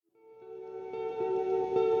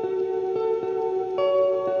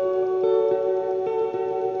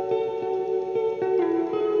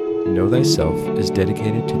Know Thyself is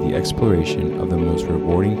dedicated to the exploration of the most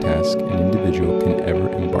rewarding task an individual can ever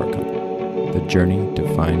embark on, the journey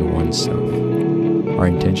to find oneself. Our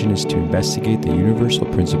intention is to investigate the universal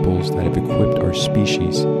principles that have equipped our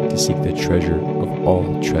species to seek the treasure of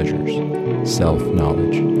all treasures,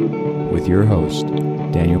 self-knowledge. With your host,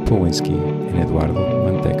 Daniel Pawinski and Eduardo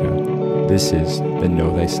Manteca, this is the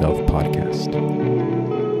Know Thyself podcast.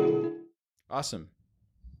 Awesome.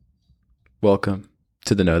 Welcome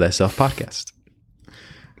to the Know Thyself podcast.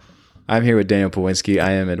 I'm here with Daniel Pawinski.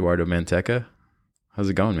 I am Eduardo Manteca. How's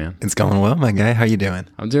it going, man? It's going well, my guy. How you doing?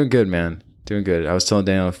 I'm doing good, man. Doing good. I was telling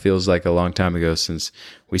Daniel it feels like a long time ago since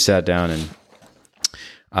we sat down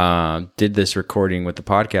and did this recording with the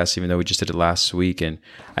podcast, even though we just did it last week. And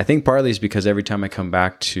I think partly is because every time I come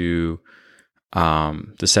back to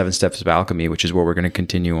the 7 Steps of Alchemy, which is what we're going to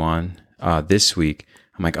continue on this week,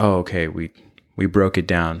 I'm like, oh, okay, we broke it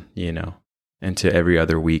down, into every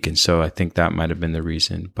other week. And so I think that might have been the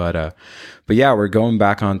reason. But yeah, we're going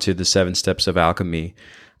back onto the 7 Steps of Alchemy.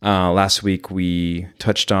 Last week we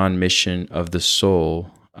touched on mission of the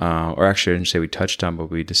soul, or actually I didn't say we touched on,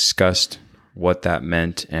 but we discussed what that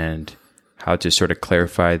meant and how to sort of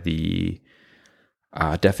clarify the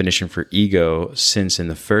definition for ego, since in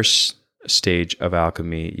the first stage of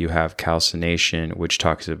alchemy you have calcination, which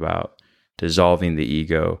talks about dissolving the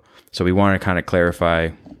ego. So we want to kind of clarify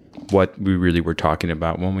what we really were talking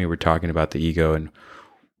about when we were talking about the ego and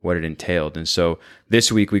what it entailed. And so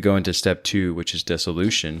this week we go into step 2, which is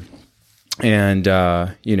dissolution. And,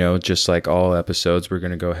 just like all episodes, we're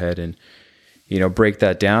going to go ahead and, break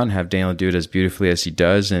that down, have Daniel do it as beautifully as he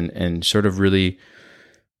does, and sort of really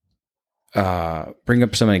bring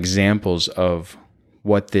up some examples of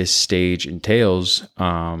what this stage entails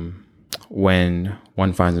when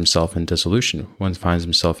one finds himself in dissolution. One finds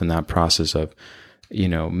himself in that process of,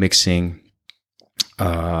 mixing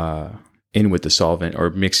in with the solvent, or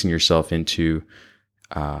mixing yourself into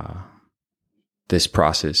this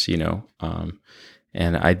process,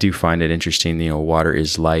 and I do find it interesting, water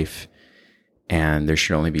is life and there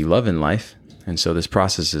should only be love in life. And so this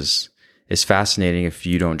process is fascinating if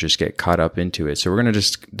you don't just get caught up into it. So we're going to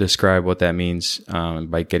just describe what that means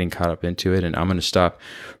by getting caught up into it. And I'm going to stop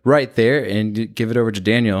right there and give it over to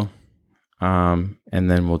Daniel. And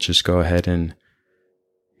then we'll just go ahead and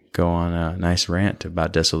go on a nice rant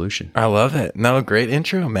about dissolution. I love it. No, great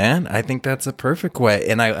intro, man. I think that's a perfect way.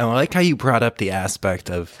 And I like how you brought up the aspect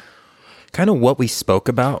of kind of what we spoke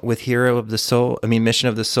about with Mission of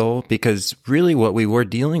the Soul, because really what we were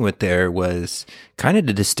dealing with there was kind of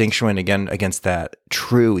the distinction again against that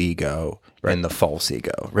true ego, right, and the false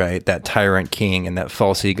ego, right? That tyrant king and that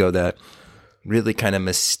false ego that really kind of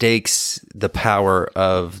mistakes the power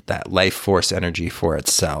of that life force energy for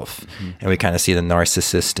itself. Mm-hmm. And we kind of see the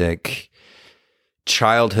narcissistic,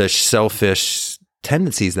 childish, selfish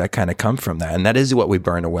tendencies that kind of come from that. And that is what we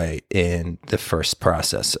burn away in the first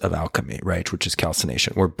process of alchemy, right? Which is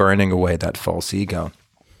calcination. We're burning away that false ego.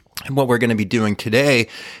 And what we're going to be doing today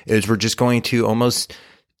is we're just going to almost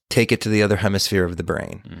take it to the other hemisphere of the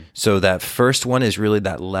brain. So that first one is really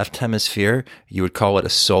that left hemisphere. You would call it a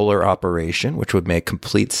solar operation, which would make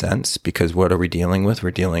complete sense, because what are we dealing with?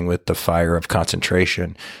 We're dealing with the fire of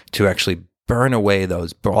concentration to actually burn away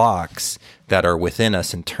those blocks that are within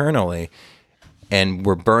us internally. And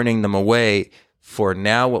we're burning them away. For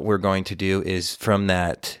now, what we're going to do is, from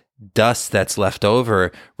that dust that's left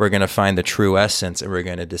over, we're going to find the true essence, and we're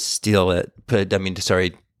going to dissolve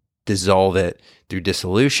it through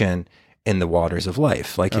dissolution in the waters of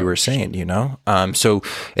life, like you were saying, So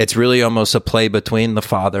it's really almost a play between the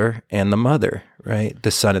father and the mother, right?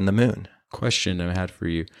 The sun and the moon. Question I had for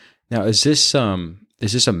you. Now, is this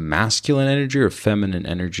a masculine energy or feminine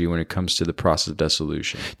energy when it comes to the process of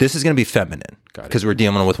dissolution? This is going to be feminine, because we're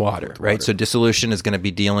dealing with water, right? So dissolution is going to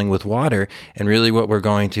be dealing with water. And really what we're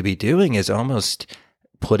going to be doing is almost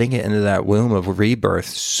putting it into that womb of rebirth,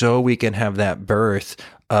 so we can have that birth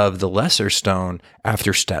of the lesser stone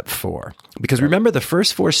after step 4. Because remember, the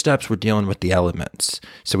first 4 steps, we're dealing with the elements.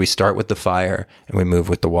 So we start with the fire and we move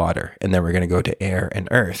with the water, and then we're going to go to air and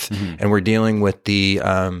earth. Mm-hmm. And we're dealing with the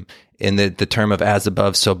in the term of as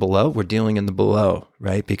above, so below, we're dealing in the below,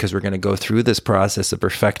 right? Because we're going to go through this process of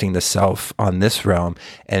perfecting the self on this realm,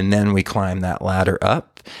 and then we climb that ladder up,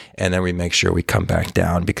 and then we make sure we come back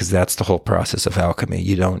down, because that's the whole process of alchemy.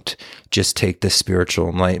 You don't just take this spiritual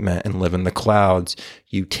enlightenment and live in the clouds.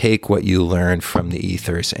 You take what you learn from the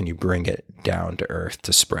ethers and you bring it down to earth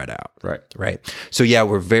to spread out. Right. So yeah,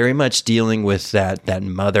 we're very much dealing with that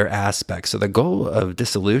mother aspect. So the goal of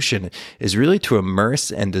dissolution is really to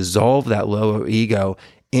immerse and dissolve that lower ego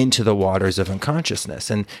into the waters of unconsciousness.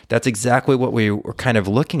 And that's exactly what we were kind of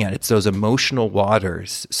looking at. It's those emotional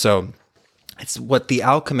waters. So it's what the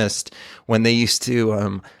alchemist, when they used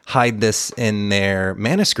to hide this in their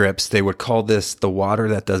manuscripts, they would call this the water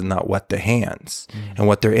that does not wet the hands. And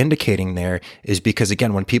what they're indicating there is because,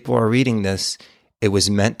 again, when people are reading this, it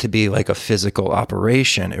was meant to be like a physical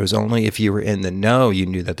operation. It was only if you were in the know, you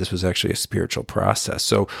knew that this was actually a spiritual process.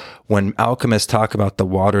 So when alchemists talk about the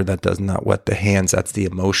water that does not wet the hands, that's the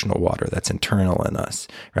emotional water that's internal in us,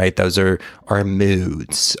 right? Those are our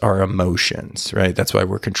moods, our emotions, right? That's why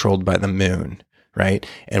we're controlled by the moon, right?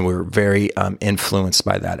 And we're very influenced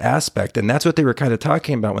by that aspect. And that's what they were kind of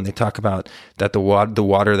talking about when they talk about that the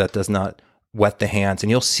water that does not wet the hands.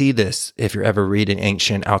 And you'll see this if you're ever reading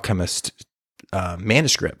ancient alchemist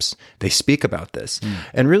manuscripts. They speak about this.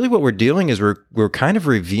 And really what we're doing is we're kind of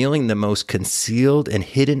revealing the most concealed and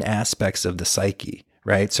hidden aspects of the psyche,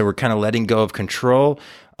 right? So we're kind of letting go of control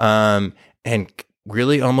and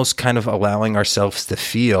really almost kind of allowing ourselves to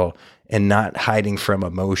feel and not hiding from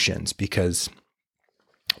emotions, because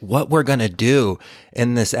what we're going to do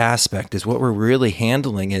in this aspect is what we're really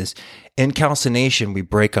handling is in calcination, we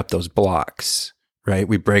break up those blocks, right?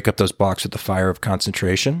 We break up those blocks with the fire of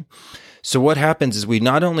concentration. So what happens is we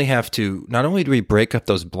not only do we break up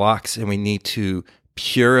those blocks, and we need to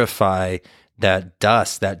purify that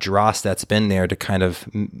dust, that dross that's been there to kind of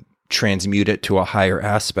transmute it to a higher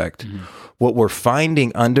aspect. What we're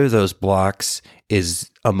finding under those blocks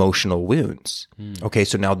is emotional wounds. Okay,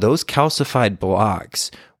 so now those calcified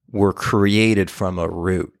blocks were created from a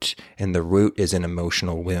root, and the root is an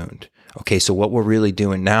emotional wound. Okay, so what we're really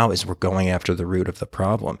doing now is we're going after the root of the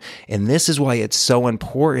problem. And this is why it's so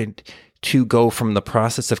important to go from the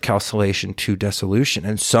process of calcination to dissolution.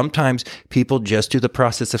 And sometimes people just do the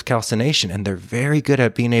process of calcination, and they're very good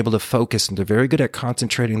at being able to focus, and they're very good at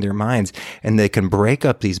concentrating their minds, and they can break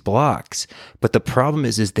up these blocks. But the problem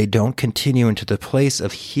is they don't continue into the place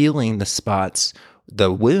of healing the spots,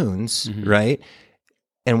 the wounds, right?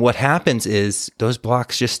 And what happens is those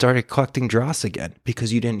blocks just started collecting dross again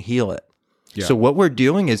because you didn't heal it. Yeah. So what we're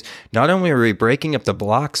doing is not only are we breaking up the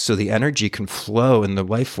blocks so the energy can flow and the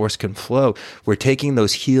life force can flow, we're taking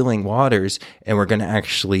those healing waters and we're going to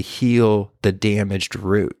actually heal the damaged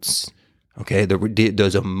roots. Okay,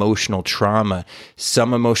 those emotional trauma,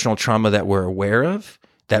 some emotional trauma that we're aware of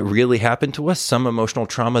that really happened to us, some emotional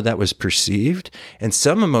trauma that was perceived, and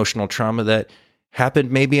some emotional trauma that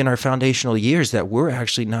happened maybe in our foundational years that we're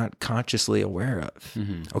actually not consciously aware of.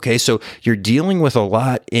 Okay, so you're dealing with a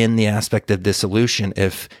lot in the aspect of dissolution.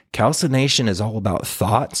 If calcination is all about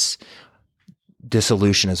thoughts,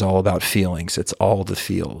 dissolution is all about feelings. It's all the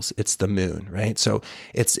feels. It's the moon, right? So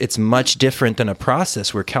it's much different than a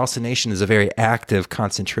process where calcination is a very active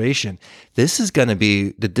concentration. This is going to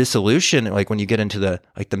be the dissolution. Like when you get into the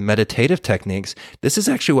meditative techniques, this is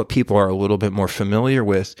actually what people are a little bit more familiar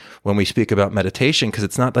with when we speak about meditation, because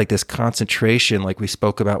it's not like this concentration like we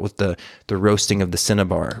spoke about with the roasting of the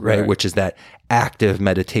cinnabar, right? Which is that active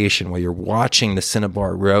meditation where you're watching the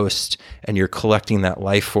cinnabar roast and you're collecting that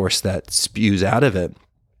life force that spews out of it.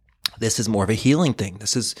 This is more of a healing thing.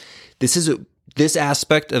 This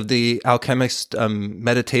aspect of the alchemist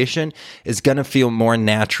meditation is going to feel more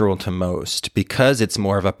natural to most because it's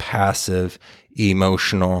more of a passive,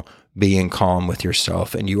 emotional, being calm with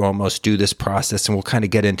yourself. And you almost do this process, and we'll kind of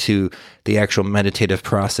get into the actual meditative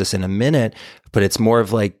process in a minute, but it's more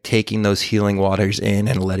of like taking those healing waters in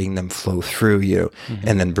and letting them flow through you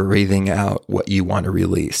and then breathing out what you want to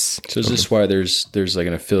release. So is this why there's like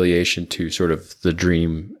an affiliation to sort of the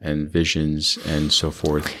dream and visions and so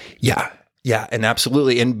forth? Yeah, and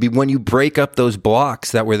absolutely. And when you break up those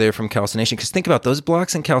blocks that were there from calcination, because think about those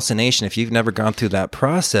blocks in calcination, if you've never gone through that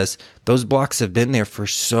process, those blocks have been there for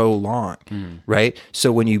so long, right?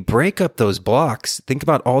 So when you break up those blocks, think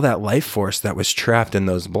about all that life force that was trapped in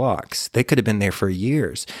those blocks. They could have been there for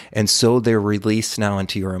years. And so they're released now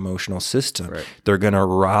into your emotional system. Right. They're going to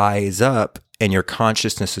rise up, and your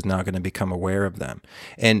consciousness is now going to become aware of them.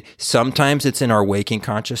 And sometimes it's in our waking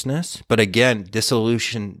consciousness, but again,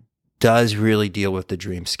 dissolution does really deal with the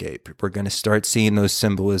dreamscape. We're going to start seeing those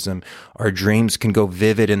symbolism. Our dreams can go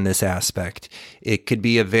vivid in this aspect. It could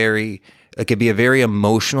be a very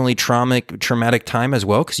emotionally traumatic time as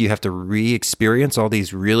well, because you have to re-experience all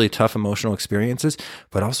these really tough emotional experiences,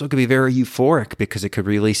 but also it could be very euphoric because it could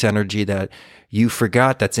release energy that you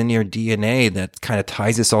forgot that's in your DNA that kind of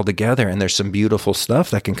ties this all together. And there's some beautiful stuff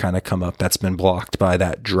that can kind of come up that's been blocked by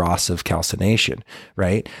that dross of calcination,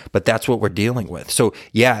 right? But that's what we're dealing with. So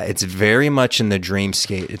yeah, it's very much in the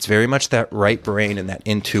dreamscape. It's very much that right brain and that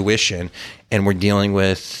intuition. and we're dealing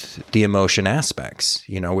with the emotion aspects,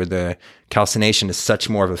 where the calcination is such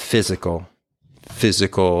more of a physical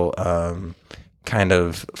kind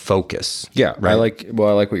of focus. Yeah. Right? I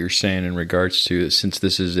like what you're saying in regards to, since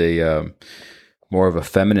this is a more of a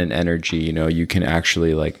feminine energy, you can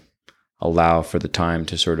actually like allow for the time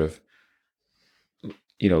to sort of,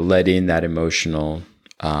 let in that emotional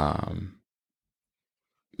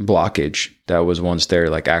blockage that was once there,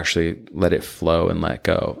 like actually let it flow and let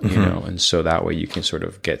go, and so that way you can sort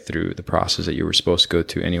of get through the process that you were supposed to go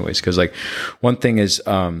to anyways. Because like one thing is,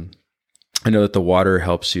 I know that the water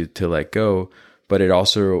helps you to let go, but it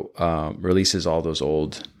also releases all those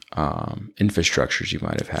old infrastructures you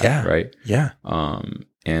might have had, right? Yeah.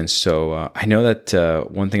 And so I know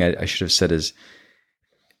that one thing I should have said is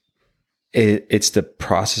it's the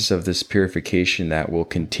process of this purification that will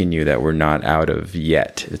continue, that we're not out of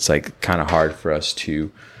yet. It's like kind of hard for us to,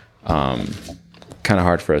 there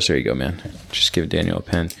you go, man. Just give Daniel a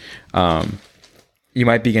pen. You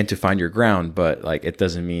might begin to find your ground, but like it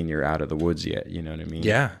doesn't mean you're out of the woods yet. You know what I mean?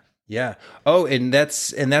 Yeah. Yeah. Oh, and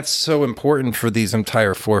that's so important for these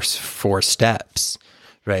entire four steps,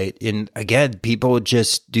 right? And again, people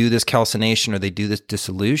just do this calcination or they do this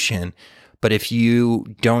dissolution, but if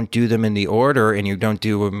you don't do them in the order and you don't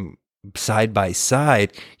do them side by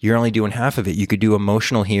side, you're only doing half of it. You could do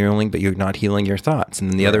emotional healing, but you're not healing your thoughts. And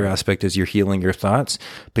then the other aspect is you're healing your thoughts,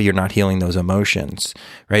 but you're not healing those emotions,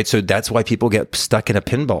 right? So that's why people get stuck in a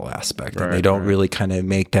pinball aspect and they don't really kind of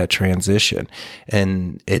make that transition.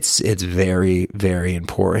 And it's very, very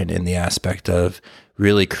important in the aspect of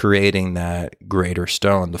really creating that greater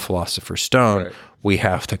stone, the philosopher's stone. Right. We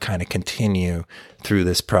have to kind of continue through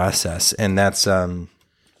this process. And that's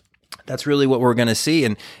really what we're going to see.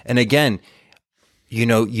 And again,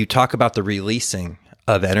 you talk about the releasing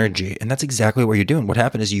of energy, and that's exactly what you're doing. What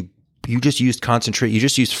happened is you just used concentrate, you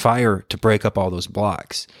just used fire to break up all those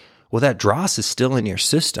blocks. Well, that dross is still in your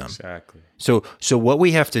system. Exactly. So what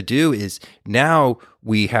we have to do is now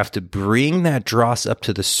we have to bring that dross up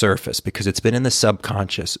to the surface because it's been in the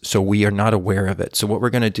subconscious. So we are not aware of it. So what we're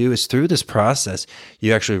going to do is through this process,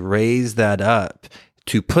 you actually raise that up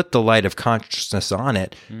to put the light of consciousness on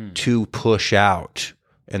it to push out.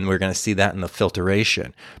 And we're going to see that in the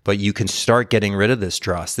filtration. But you can start getting rid of this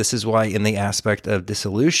dross. This is why in the aspect of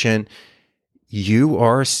dissolution, you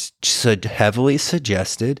are heavily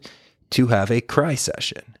suggested to have a cry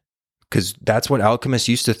session. Because that's what alchemists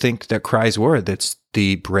used to think that cries were. That's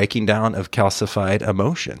the breaking down of calcified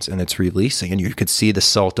emotions, and it's releasing. And you could see the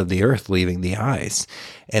salt of the earth leaving the eyes.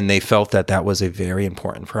 And they felt that that was a very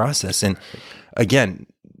important process. And again,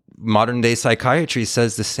 modern day psychiatry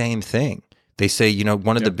says the same thing. They say,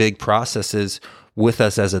 one of the big processes with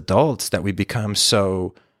us as adults that we become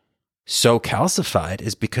so calcified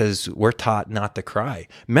is because we're taught not to cry,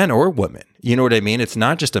 men or women. You know what I mean? It's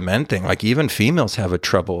not just a men thing. Like even females have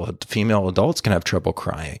female adults can have trouble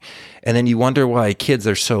crying. And then you wonder why kids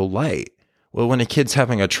are so light. Well, when a kid's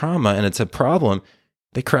having a trauma and it's a problem,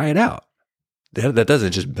 they cry it out. That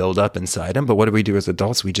doesn't just build up inside them. But what do we do as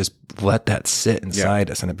adults? We just let that sit inside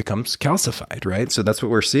us and it becomes calcified, right? So that's what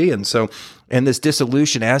we're seeing. So in this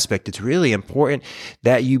dissolution aspect, it's really important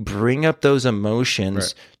that you bring up those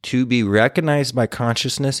emotions to be recognized by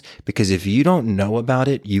consciousness, because if you don't know about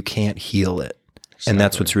it, you can't heal it. Exactly. And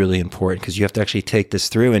that's what's really important, because you have to actually take this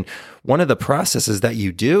through. And one of the processes that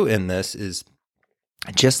you do in this is,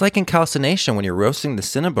 just like in calcination, when you're roasting the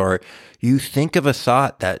cinnabar, you think of a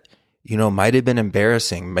thought that might have been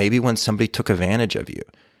embarrassing. Maybe when somebody took advantage of you,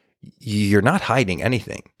 you're not hiding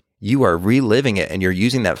anything. You are reliving it, and you're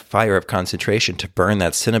using that fire of concentration to burn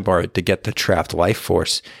that cinnabar to get the trapped life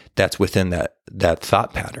force that's within that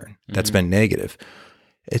thought pattern that's been negative.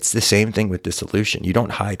 It's the same thing with dissolution. You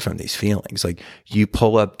don't hide from these feelings. Like you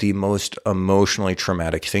pull up the most emotionally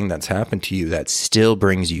traumatic thing that's happened to you that still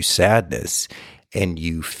brings you sadness, and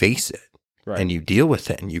you face it and you deal with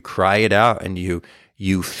it and you cry it out, and you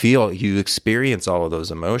experience all of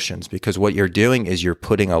those emotions, because what you're doing is you're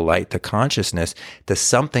putting a light to consciousness to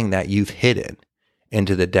something that you've hidden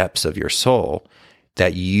into the depths of your soul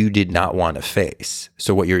that you did not want to face.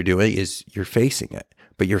 So what you're doing is you're facing it,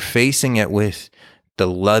 but you're facing it with the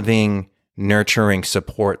loving, nurturing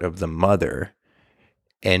support of the mother.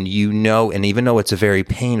 And and even though it's a very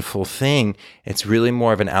painful thing, it's really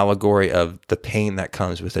more of an allegory of the pain that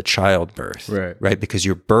comes with a childbirth, right? Because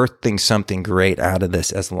you're birthing something great out of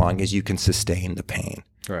this. As long as you can sustain the pain,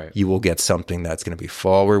 you will get something that's going to be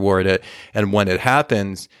full rewarded. And when it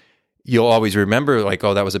happens, you'll always remember like,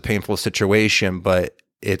 oh, that was a painful situation, but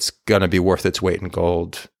it's going to be worth its weight in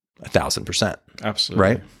gold 1,000%. Absolutely.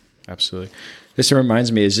 Right? Absolutely. This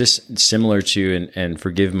reminds me, is this similar to, and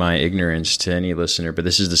forgive my ignorance to any listener, but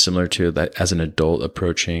this is the similar to that as an adult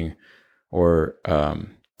approaching or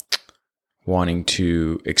wanting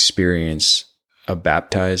to experience a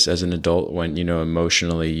baptize as an adult when,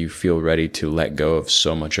 emotionally you feel ready to let go of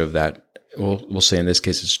so much of that. We'll say in this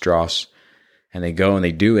case it's dross, and they go and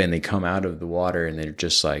they do it and they come out of the water and they're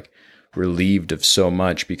just like relieved of so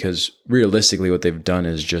much, because realistically what they've done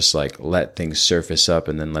is just like let things surface up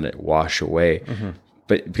and then let it wash away. Mm-hmm.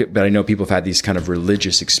 But I know people have had these kind of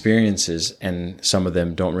religious experiences, and some of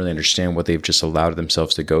them don't really understand what they've just allowed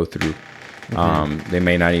themselves to go through. Mm-hmm. They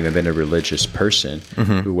may not even have been a religious person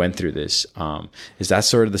who went through this. Is that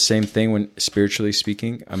sort of the same thing when spiritually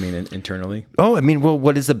speaking? I mean, internally? Oh, I mean, well,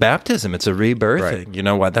 what is the baptism? It's a rebirthing. Right. You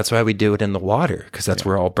know what? That's why we do it in the water, because that's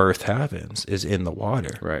where all birth happens, is in the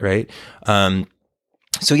water. Right.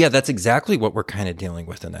 So yeah, that's exactly what we're kind of dealing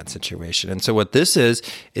with in that situation. And so what this is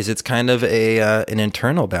it's kind of an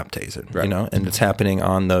internal baptism, and it's happening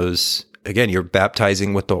on those. Again, you're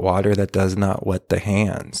baptizing with the water that does not wet the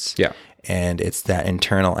hands. Yeah. And it's that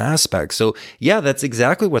internal aspect. So yeah, that's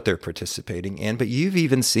exactly what they're participating in. But you've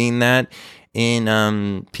even seen that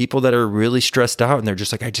in people that are really stressed out and they're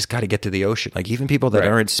just like, I just got to get to the ocean. Like even people that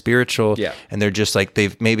aren't spiritual and they're just like,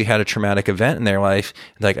 they've maybe had a traumatic event in their life.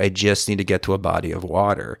 Like, I just need to get to a body of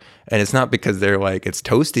water. And it's not because they're like, it's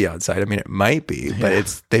toasty outside. I mean, it might be,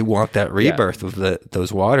 but they want that rebirth of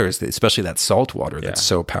those waters, especially that salt water that's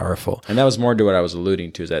so powerful. And that was more to what I was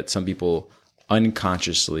alluding to, is that some people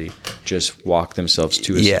unconsciously just walk themselves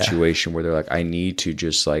to a situation where they're like, I need to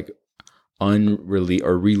just like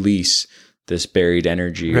release this buried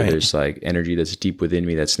energy, or there's like energy that's deep within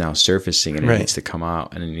me that's now surfacing, and it needs to come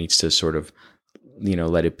out, and it needs to sort of,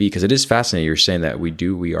 let it be. Because it is fascinating. You're saying that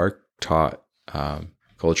we are taught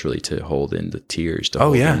culturally to hold in the tears, to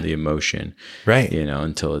hold in the emotion,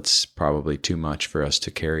 until it's probably too much for us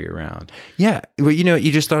to carry around. Yeah. Well,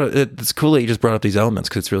 you just thought it's cool that you just brought up these elements,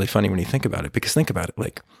 because it's really funny when you think about it. Because think about it,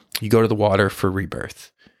 like you go to the water for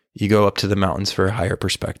rebirth. You go up to the mountains for a higher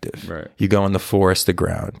perspective. Right. You go in the forest, the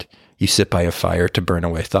ground. You sit by a fire to burn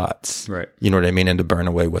away thoughts. Right. You know what I mean? And to burn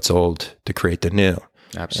away what's old, to create the new.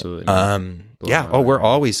 Absolutely. We're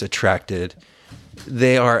always attracted.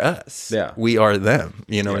 They are us. Yeah. We are them.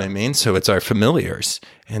 You know what I mean? So it's our familiars.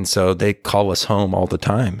 And so they call us home all the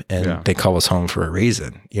time. And they call us home for a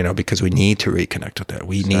reason, because we need to reconnect with that.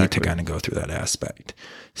 We need to kind of go through that aspect.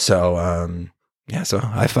 So, so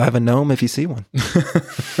high five a gnome if you see one.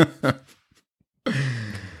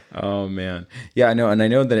 Oh man. Yeah, I know. And I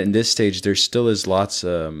know that in this stage, there still is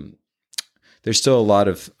there's still a lot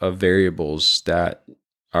of variables that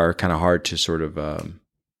are kind of hard to sort of,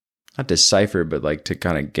 not decipher, but like to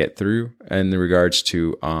kind of get through in regards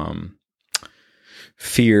to,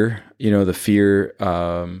 fear, the fear,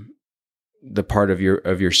 the part of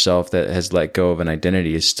yourself that has let go of an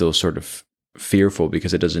identity is still sort of fearful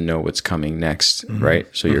because it doesn't know what's coming next. Mm-hmm. Right.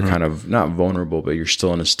 So you're kind of not vulnerable, but you're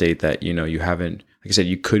still in a state that, you haven't, like I said,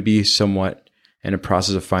 you could be somewhat in a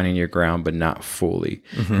process of finding your ground, but not fully.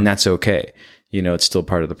 Mm-hmm. And that's okay. It's still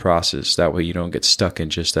part of the process. That way you don't get stuck in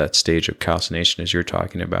just that stage of calcination as you're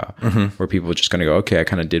talking about, where people are just going to go, okay, I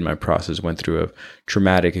kind of did my process, went through a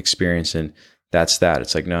traumatic experience, and that's that.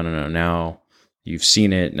 It's like, no. Now you've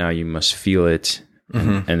seen it. Now you must feel it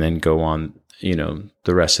and then go on,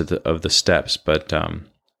 the rest of the steps. But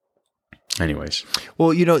anyways.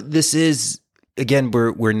 Well, this is, again,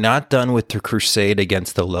 we're not done with the crusade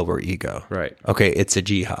against the lower ego. Right. Okay, it's a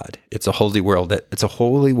jihad. It's a holy war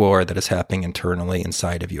that is happening internally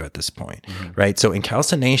inside of you at this point. Mm-hmm. Right? So in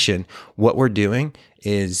calcination, what we're doing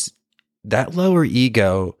is that lower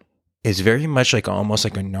ego is very much like almost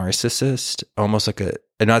like a narcissist, almost like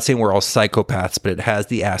I'm not saying we're all psychopaths, but it has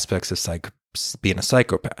the aspects of being a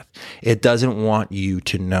psychopath. It doesn't want you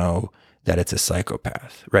to know that it's a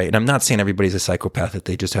psychopath, right? And I'm not saying everybody's a psychopath, that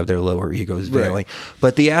they just have their lower egos veiling,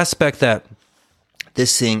 but the aspect that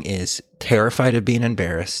this thing is terrified of being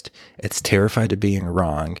embarrassed, it's terrified of being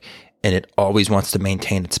wrong, and it always wants to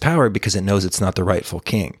maintain its power because it knows it's not the rightful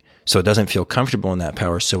king. So it doesn't feel comfortable in that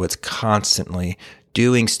power, so it's constantly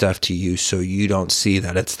doing stuff to you so you don't see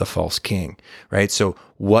that it's the false king, right? So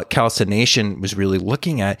what calcination was really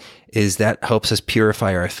looking at is that helps us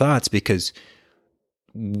purify our thoughts, because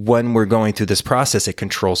when we're going through this process, it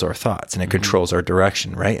controls our thoughts and it controls our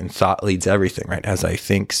direction, right? And thought leads everything, right? As I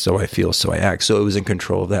think, so I feel, so I act. So it was in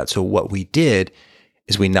control of that. So what we did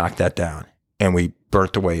is we knocked that down and we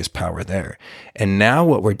burnt away his power there. And now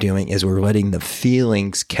what we're doing is we're letting the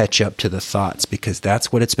feelings catch up to the thoughts, because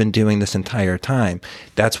that's what it's been doing this entire time.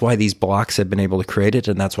 That's why these blocks have been able to create it.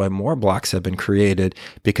 And that's why more blocks have been created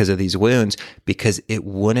because of these wounds, because it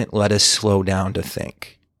wouldn't let us slow down to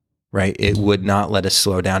think, right? It would not let us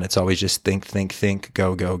slow down. It's always just think, think, think,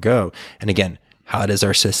 go, go, go. And again, how does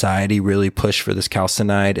our society really push for this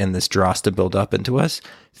calcinide and this dross to build up into us?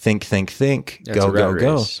 Think, think, think, go, go,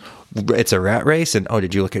 go. It's a rat race. And,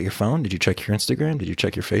 did you look at your phone? Did you check your Instagram? Did you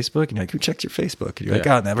check your Facebook? And you're like, who checked your Facebook? And you're like,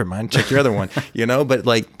 oh, never mind. Check your other one, but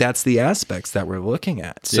like, that's the aspects that we're looking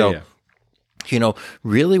at. So,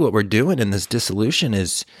 really what we're doing in this dissolution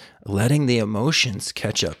is letting the emotions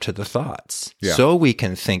catch up to the thoughts so we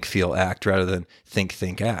can think, feel, act rather than think,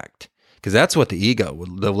 think, act. Because that's what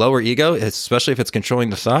the lower ego, especially if it's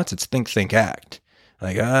controlling the thoughts, it's think, think, act.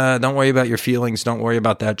 Like, don't worry about your feelings. Don't worry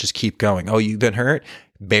about that. Just keep going. Oh, you've been hurt?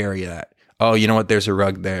 Bury that. Oh, you know what? There's a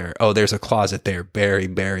rug there. Oh, there's a closet there. Bury,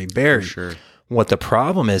 bury, bury. Sure. What the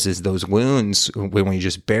problem is those wounds, when we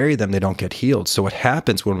just bury them, they don't get healed. So what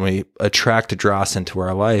happens when we attract dross into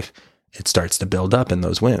our life, it starts to build up in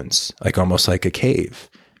those wounds, like almost like a cave,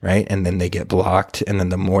 right? And then they get blocked. And then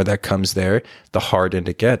the more that comes there, the harder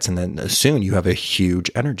it gets. And then soon you have a huge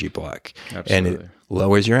energy block. Absolutely. And it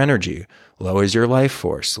lowers your energy, lowers your life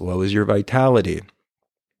force, lowers your vitality,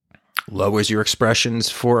 lowers your expressions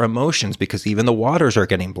for emotions, because even the waters are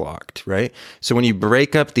getting blocked, right? So when you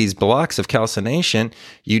break up these blocks of calcination,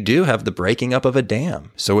 you do have the breaking up of a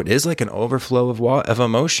dam. So it is like an overflow of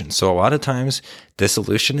emotion. So a lot of times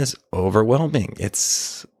dissolution is overwhelming.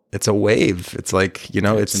 It's a wave. It's like,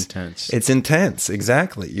 it's intense. It's intense.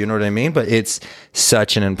 Exactly. You know what I mean? But it's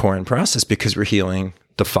such an important process because we're healing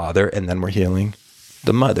the father and then we're healing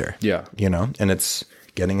the mother. Yeah. And it's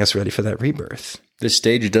getting us ready for that rebirth. This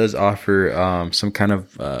stage does offer some kind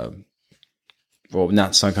of,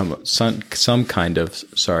 not some kind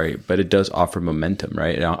of, but it does offer momentum,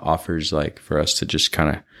 right? It offers like for us to just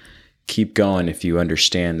kind of keep going. If you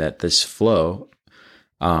understand that this flow,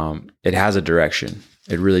 it has a direction.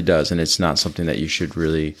 It really does. And it's not something that you should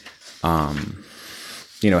really,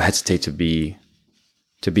 hesitate to be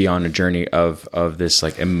on a journey of this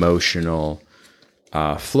like emotional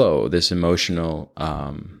flow, this emotional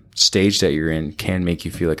stage that you're in can make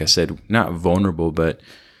you feel, like I said, not vulnerable, but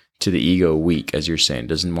to the ego weak, as you're saying. It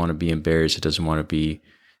doesn't want to be embarrassed. It doesn't want to be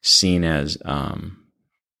seen as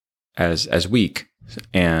weak.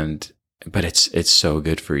 But it's so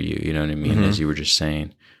good for you. You know what I mean? Mm-hmm. As you were just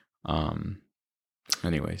saying.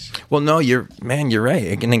 Anyways. Well, no, you're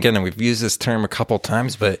right. And again, we've used this term a couple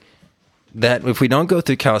times, but that if we don't go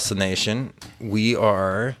through calcination, we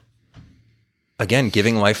are, again,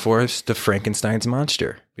 giving life force to Frankenstein's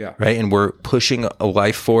monster. Yeah. Right. And we're pushing a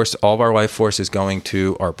life force. All of our life force is going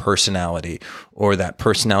to our personality, or that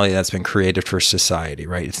personality that's been created for society.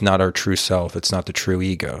 Right. It's not our true self. It's not the true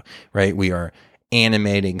ego. Right. We are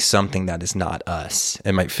animating something that is not us.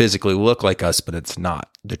 It might physically look like us, but it's not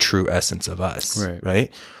the true essence of us. Right.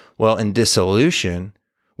 Right. Well, in dissolution,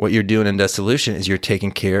 what you're doing in dissolution is you're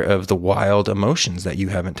taking care of the wild emotions that you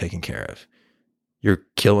haven't taken care of. You're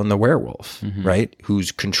killing the werewolf, mm-hmm. right?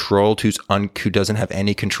 Who's controlled, who doesn't have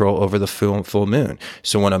any control over the full moon.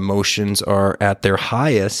 So when emotions are at their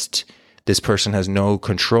highest, this person has no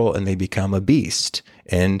control and they become a beast,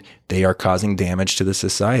 and they are causing damage to the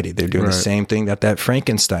society. They're doing the same thing that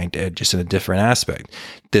Frankenstein did, just in a different aspect.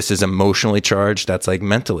 This is emotionally charged. That's like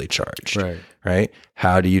mentally charged, right?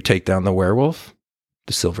 How do you take down the werewolf?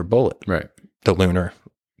 The silver bullet, right? The lunar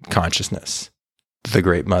consciousness, the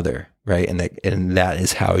great mother. Right. And that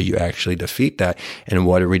is how you actually defeat that. And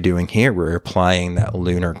what are we doing here? We're applying that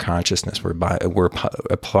lunar consciousness. We're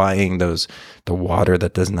applying the water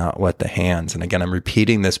that does not wet the hands. And again, I'm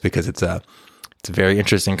repeating this because it's a very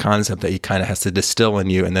interesting concept that you kind of has to distill in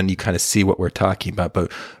you, and then you kind of see what we're talking about.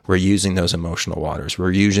 But we're using those emotional waters. We're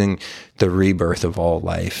using the rebirth of all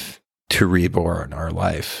life to reborn our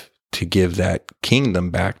life, to give that kingdom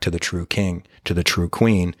back to the true king, to the true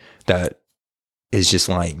queen that is just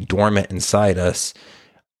lying dormant inside us,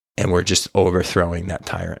 and we're just overthrowing that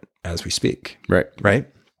tyrant as we speak. Right?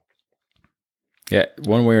 Yeah,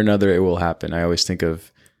 one way or another, it will happen. I always think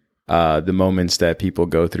of the moments that people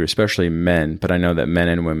go through, especially men, but I know that men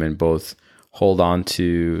and women both hold on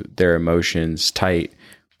to their emotions tight,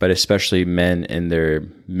 but especially men in their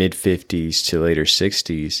mid-50s to later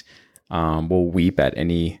 60s will weep at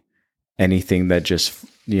anything that just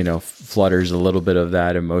flutters a little bit of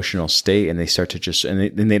that emotional state, and they start to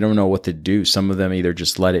and they don't know what to do. Some of them either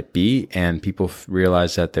just let it be, and people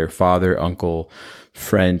realize that their father, uncle,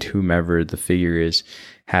 friend, whomever the figure is,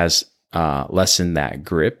 has lessened that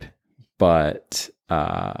grip, but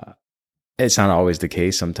it's not always the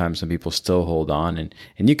case. Sometimes some people still hold on,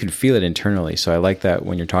 and you can feel it internally. So I like that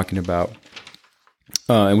when you're talking about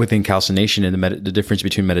and within calcination and the difference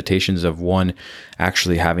between meditations of one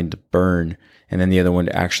actually having to burn and then the other one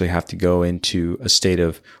to actually have to go into a state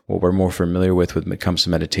of what we're more familiar with when it comes to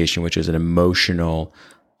meditation, which is an emotional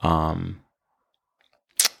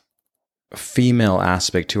female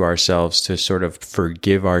aspect to ourselves, to sort of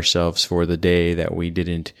forgive ourselves for the day that we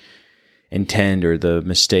didn't intend or the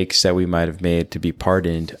mistakes that we might have made to be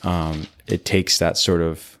pardoned. It takes that sort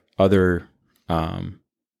of other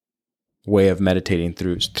way of meditating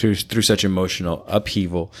through such emotional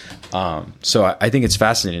upheaval. So I think it's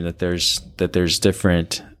fascinating that there's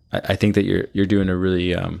different. I think that you're doing a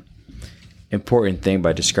really important thing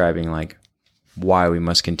by describing like why we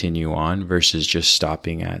must continue on versus just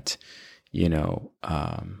stopping at the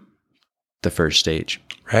first stage.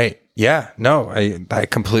 Right. Yeah. No, I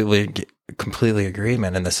completely agree,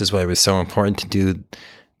 man. And this is why it was so important to do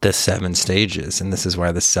the 7 stages. And this is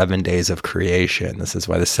why the 7 days of creation, this is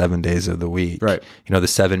why the 7 days of the week, right? The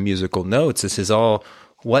 7 musical notes, this is all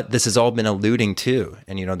what this has all been alluding to.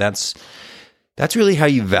 And, that's really how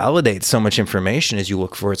you validate so much information, is you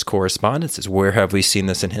look for its correspondences. Where have we seen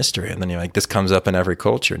this in history? And then you're like, this comes up in every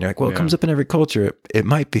culture. And you're like, well, it comes up in every culture. It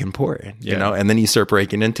might be important, and then you start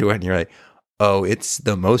breaking into it and you're like, oh, it's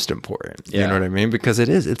the most important. You know what I mean? Because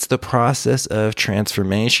it's the process of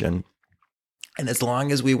transformation. And as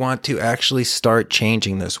long as we want to actually start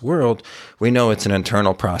changing this world, we know it's an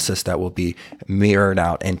internal process that will be mirrored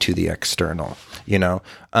out into the external,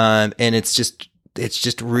 and it's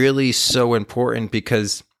just really so important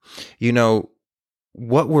because,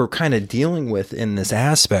 what we're kind of dealing with in this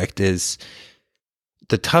aspect is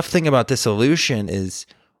the tough thing about dissolution is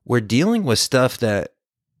we're dealing with stuff that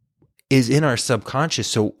is in our subconscious.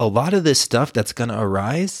 So a lot of this stuff that's going to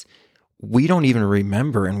arise, we don't even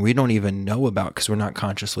remember and we don't even know about because we're not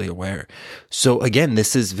consciously aware. So again,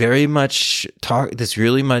 this is very much this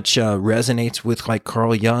really much resonates with like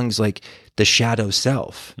Carl Jung's like the shadow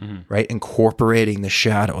self, right? Incorporating the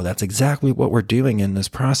shadow. That's exactly what we're doing in this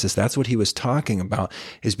process. That's what he was talking about,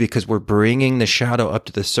 is because we're bringing the shadow up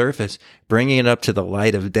to the surface, bringing it up to the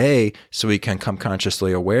light of day so we can come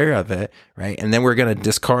consciously aware of it, right? And then we're going to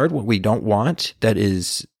discard what we don't want that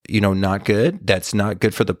is not good. That's not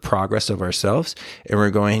good for the progress of ourselves. And we're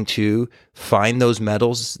going to find those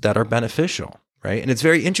metals that are beneficial, right? And it's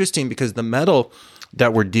very interesting because the metal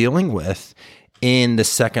that we're dealing with in the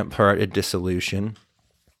second part of dissolution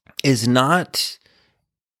it's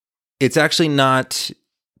actually not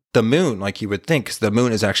the moon like you would think, because the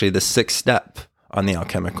moon is actually the 6th step on the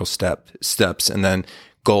alchemical steps. And then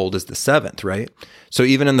gold is the 7th, right? So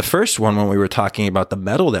even in the first one, when we were talking about the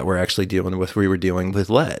metal that we're actually dealing with, we were dealing with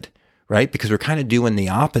lead, right? Because we're kind of doing the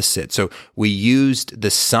opposite. So we used the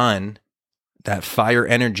sun, that fire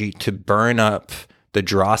energy, to burn up the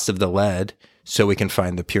dross of the lead so we can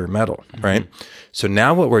find the pure metal, right? So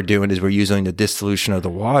now what we're doing is we're using the dissolution of the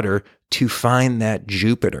water to find that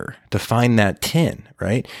Jupiter, to find that tin,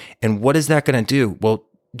 right? And what is that going to do? Well,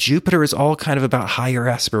 Jupiter is all kind of about higher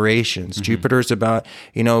aspirations. Jupiter is about,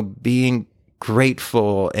 being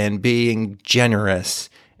grateful and being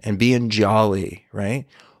generous and being jolly, right?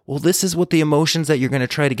 Well, this is what the emotions that you're going to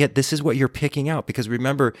try to get, this is what you're picking out. Because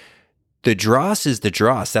remember, the dross is the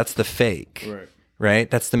dross. That's the fake,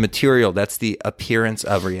 right? That's the material. That's the appearance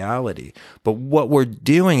of reality. But what we're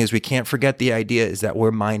doing is, we can't forget the idea is that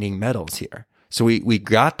we're mining metals here. So we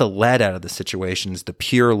got the lead out of the situations, the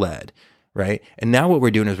pure lead, right? And now what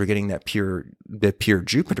we're doing is we're getting the pure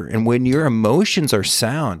Jupiter. And when your emotions are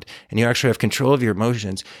sound and you actually have control of your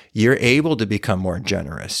emotions, you're able to become more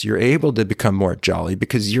generous. You're able to become more jolly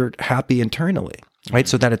because you're happy internally, right?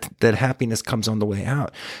 So that happiness comes on the way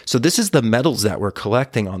out. So this is the metals that we're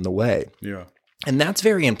collecting on the way. Yeah. And that's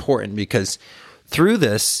very important because through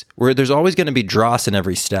this, where there's always going to be dross in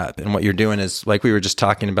every step. And what you're doing is, like we were just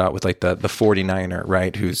talking about with like the 49er,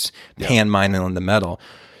 right? Who's pan mining on the metal.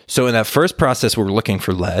 So in that first process, we're looking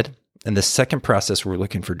for lead. And the second process, we're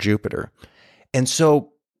looking for Jupiter. And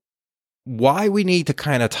so why we need to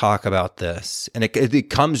kind of talk about this, and it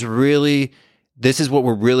comes really, this is what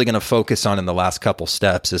we're really going to focus on in the last couple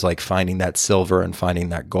steps, is like finding that silver and finding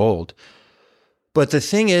that gold. But the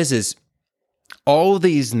thing is all of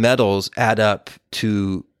these metals add up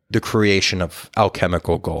to the creation of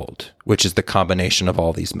alchemical gold, which is the combination of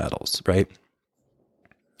all these metals, right?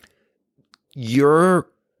 Your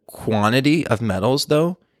quantity of metals,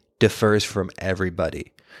 though, differs from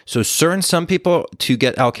everybody. So some people, to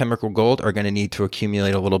get alchemical gold, are going to need to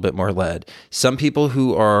accumulate a little bit more lead. Some people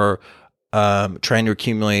who are trying to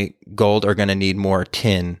accumulate gold are going to need more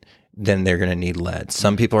tin then they're going to need lead.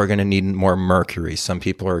 Some people are going to need more mercury. Some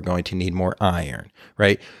people are going to need more iron,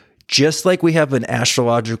 right? Just like we have an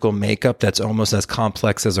astrological makeup that's almost as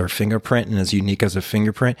complex as our fingerprint and as unique as a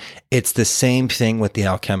fingerprint, it's the same thing with the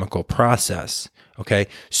alchemical process. Okay.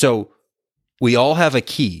 So we all have a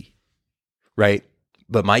key, right?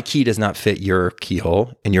 But my key does not fit your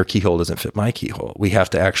keyhole, and your keyhole doesn't fit my keyhole. We have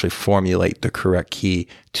to actually formulate the correct key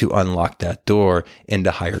to unlock that door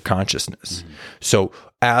into higher consciousness. Mm-hmm. So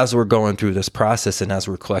as we're going through this process and as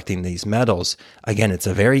we're collecting these metals, again, it's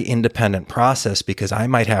a very independent process because I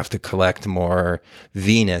might have to collect more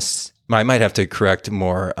Venus. I might have to correct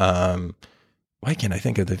more, why can't I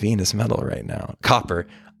think of the Venus metal right now? Copper.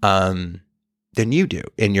 Than you do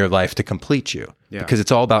in your life to complete you. Yeah. Because it's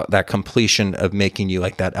all about that completion of making you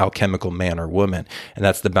like that alchemical man or woman. And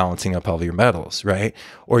that's the balancing up of your metals, right?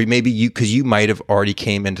 Or maybe because you might have already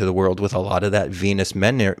came into the world with a lot of that Venus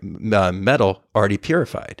metal already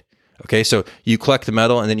purified. Okay, so you collect the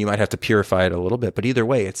metal and then you might have to purify it a little bit. But either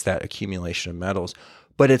way, it's that accumulation of metals.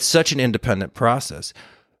 But it's such an independent process.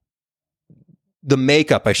 The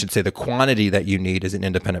makeup, I should say, the quantity that you need is an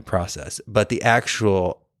independent process. But the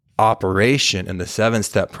actual operation in the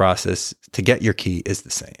 7-step process to get your key is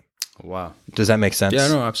the same. Wow. Does that make sense? Yeah,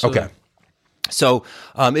 no, absolutely. Okay. So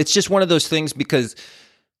it's just one of those things because,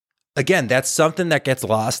 again, that's something that gets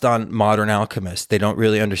lost on modern alchemists. They don't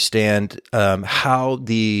really understand how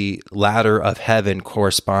the ladder of heaven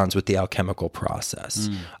corresponds with the alchemical process.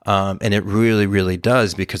 And it really, really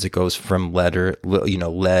does because it goes from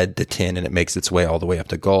lead to tin, and it makes its way all the way up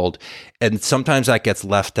to gold. And sometimes that gets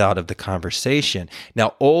left out of the conversation.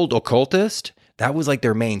 Now, old occultists, that was like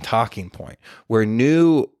their main talking point, where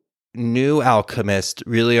new alchemists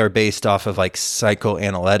really are based off of like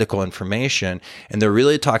psychoanalytical information, and they're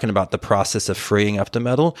really talking about the process of freeing up the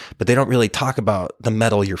metal, but they don't really talk about the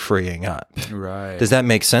metal you're freeing up. Right. Does that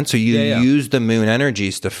make sense? So you use the moon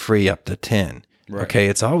energies to free up the tin. Right. Okay.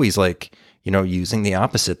 It's always like, using the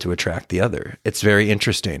opposite to attract the other. It's very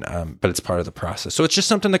interesting, but it's part of the process. So it's just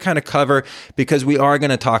something to kind of cover because we are going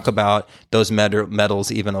to talk about those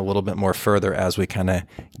metals even a little bit more further as we kind of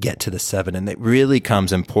get to the 7. And it really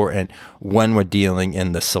comes important when we're dealing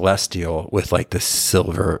in the celestial with like the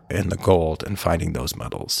silver and the gold and finding those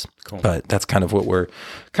metals. Cool. But that's kind of what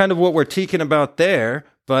we're teaching about there.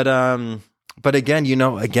 But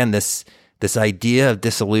again, this idea of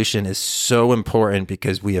dissolution is so important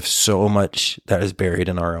because we have so much that is buried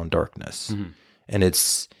in our own darkness. Mm-hmm. And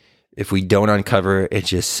if we don't uncover it, it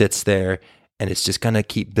just sits there and it's just going to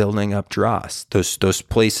keep building up dross. Those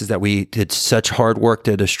places that we did such hard work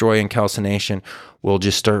to destroy in calcination will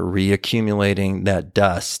just start reaccumulating that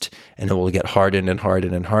dust, and it will get hardened and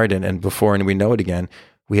hardened and hardened. And before we know it again,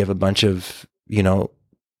 we have a bunch of,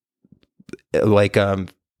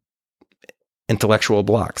 intellectual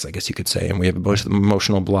blocks, I guess you could say. And we have a bunch of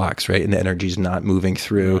emotional blocks, right? And the energy's not moving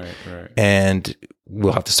through. Right. And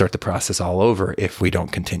we'll have to start the process all over if we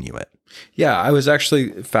don't continue it. Yeah, I was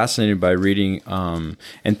actually fascinated by reading, and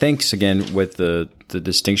thanks again with the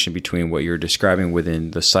distinction between what you're describing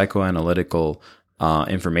within the psychoanalytical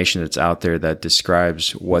information that's out there that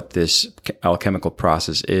describes what this alchemical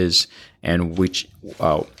process is and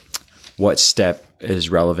what step is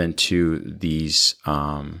relevant to these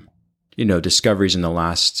discoveries in the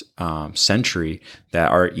last century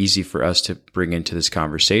that are easy for us to bring into this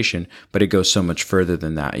conversation, but it goes so much further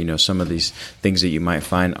than that. Some of these things that you might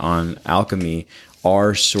find on alchemy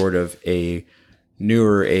are sort of a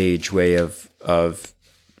newer age way of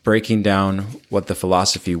breaking down what the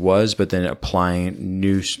philosophy was, but then applying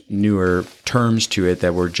newer terms to it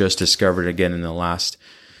that were just discovered again in the last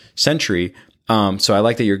century. So I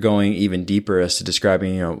like that you're going even deeper as to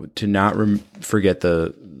describing, to not forget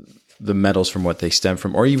the metals from what they stem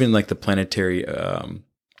from, or even like the planetary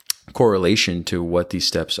correlation to what these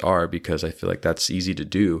steps are, because I feel like that's easy to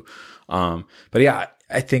do. But yeah,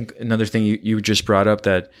 I think another thing you just brought up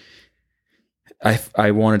that I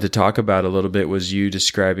wanted to talk about a little bit was you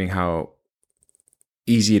describing how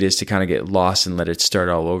easy it is to kind of get lost and let it start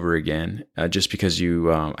all over again. Just because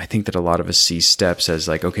I think that a lot of us see steps as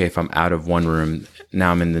like, okay, if I'm out of one room, now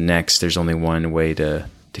I'm in the next, there's only one way to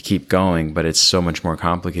keep going, but it's so much more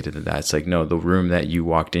complicated than that. It's like, no, the room that you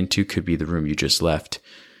walked into could be the room you just left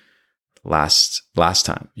last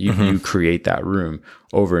time. You create that room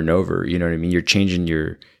over and over. You know what I mean? You're changing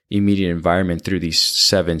your immediate environment through these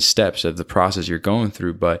 7 steps of the process you're going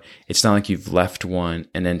through, but it's not like you've left one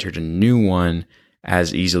and entered a new one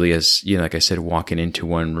as easily as, like I said, walking into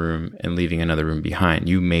one room and leaving another room behind.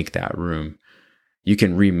 You make that room. You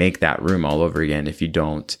can remake that room all over again if you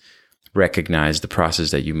don't recognize the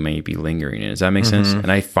process that you may be lingering in. Does that make sense?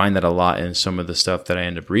 And I find that a lot in some of the stuff that I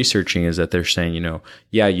end up researching is that they're saying,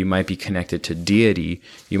 yeah, you might be connected to deity,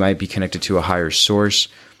 you might be connected to a higher source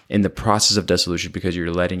in the process of dissolution because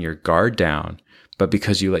you're letting your guard down. But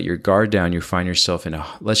because you let your guard down, you find yourself in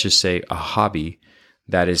let's just say a hobby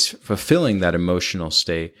that is fulfilling that emotional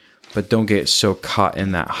state, but don't get so caught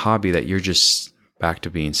in that hobby that you're just back to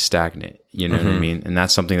being stagnant. You know what I mean? And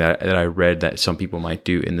that's something that I read that some people might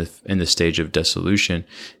do in the stage of dissolution,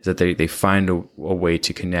 is that they find a way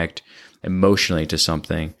to connect emotionally to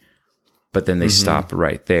something, but then they stop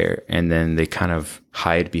right there. And then they kind of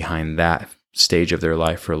hide behind that stage of their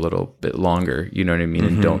life for a little bit longer, you know what I mean?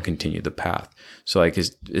 And don't continue the path. So like,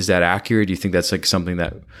 is that accurate? Do you think that's like something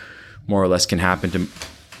that more or less can happen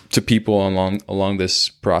to people along this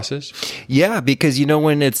process? Yeah, because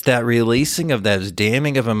when it's that releasing of those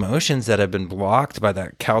damming of emotions that have been blocked by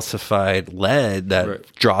that calcified lead,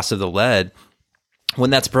 that dross of the lead, when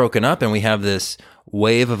that's broken up and we have this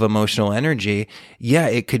wave of emotional energy, yeah,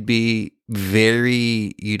 it could be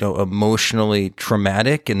very, emotionally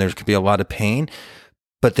traumatic, and there could be a lot of pain.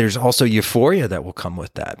 But there's also euphoria that will come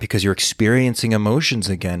with that because you're experiencing emotions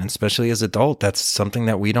again. And especially as adult, that's something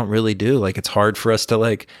that we don't really do. Like, it's hard for us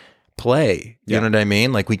to play. You know what I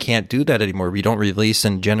mean? Like, we can't do that anymore. We don't release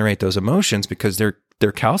and generate those emotions because they're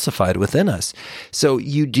calcified within us. So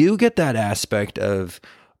you do get that aspect of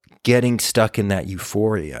getting stuck in that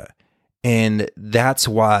euphoria. And that's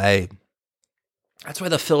why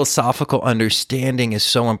the philosophical understanding is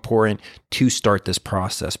so important to start this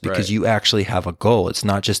process, because you actually have a goal. It's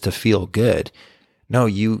not just to feel good. No,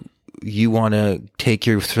 you want to take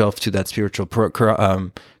yourself to that spiritual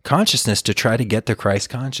consciousness to try to get to Christ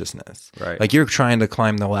consciousness. Right. Like, you're trying to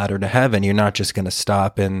climb the ladder to heaven. You're not just going to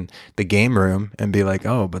stop in the game room and be like,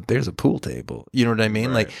 oh, but there's a pool table. You know what I mean?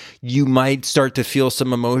 Right. Like, you might start to feel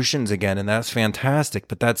some emotions again, and that's fantastic.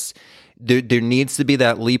 But there needs to be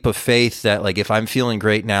that leap of faith that, like, if I'm feeling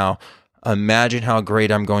great now, imagine how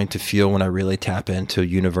great I'm going to feel when I really tap into a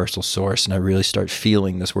universal source and I really start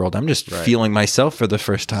feeling this world. I'm just feeling myself for the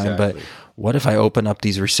first time, but what if I open up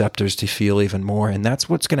these receptors to feel even more? And that's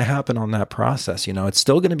what's going to happen on that process. It's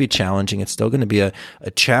still going to be challenging. It's still going to be a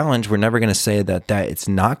challenge. We're never going to say that it's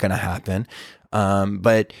not going to happen.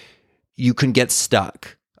 But you can get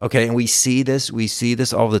stuck. Okay. And we see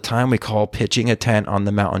this all the time. We call pitching a tent on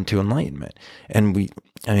the mountain to enlightenment. And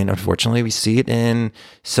unfortunately, we see it in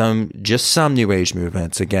some New Age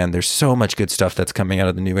movements. Again, there's so much good stuff that's coming out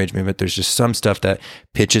of the New Age movement. There's just some stuff that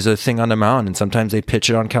pitches a thing on the mountain, and sometimes they pitch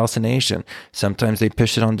it on calcination. Sometimes they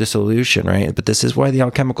pitch it on dissolution, right? But this is why the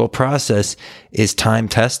alchemical process is time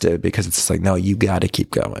tested, because it's like, no, you got to keep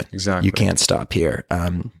going. Exactly. You can't stop here.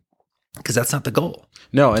 Because that's not the goal.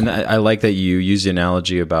 No, and I like that you use the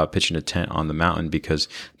analogy about pitching a tent on the mountain, because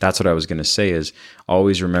that's what I was going to say is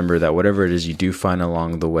always remember that whatever it is you do find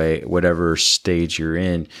along the way, whatever stage you're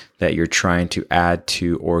in, that you're trying to add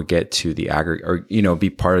to or get to the aggregate, or, be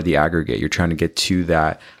part of the aggregate. You're trying to get to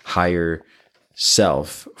that higher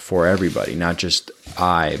self for everybody, not just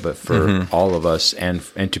I, but for all of us, and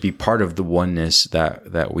to be part of the oneness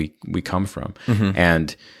that we come from.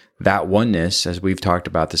 And that oneness, as we've talked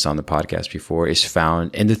about this on the podcast before, is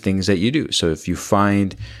found in the things that you do. So if you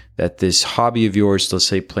find that this hobby of yours, let's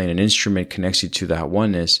say playing an instrument, connects you to that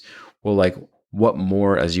oneness, well, like, what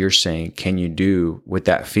more, as you're saying, can you do with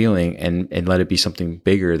that feeling and let it be something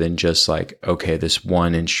bigger than just like, okay, this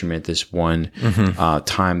one instrument, this one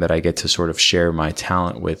time that I get to sort of share my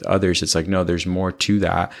talent with others. It's like, no, there's more to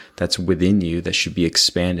that's within you that should be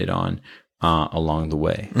expanded on along the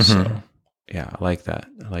way. So yeah, I like that.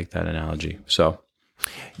 I like that analogy. So,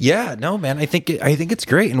 yeah, no, man, I think it's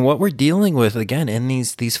great. And what we're dealing with again in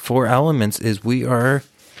these four elements is we are,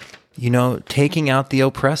 taking out the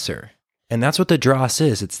oppressor, and that's what the dross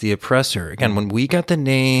is. It's the oppressor. Again, when we got the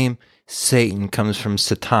name Satan, comes from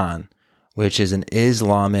Satan, which is an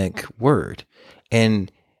Islamic word,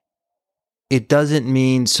 and it doesn't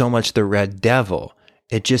mean so much the red devil.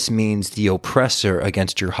 It just means the oppressor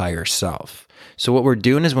against your higher self. So what we're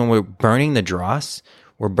doing is when we're burning the dross,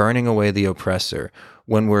 we're burning away the oppressor.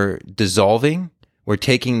 When we're dissolving, we're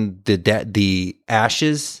taking the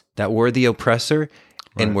ashes that were the oppressor,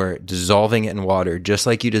 and we're dissolving it in water, just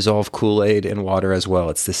like you dissolve Kool-Aid in water as well.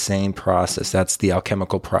 It's the same process. That's the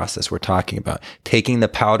alchemical process we're talking about. Taking the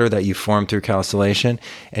powder that you formed through calcination,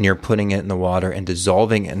 and you're putting it in the water and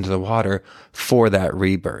dissolving it into the water for that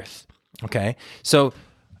rebirth. Okay? So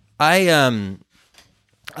I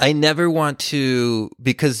never want to,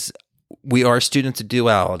 because we are students of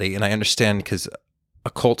duality, and I understand because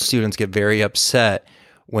occult students get very upset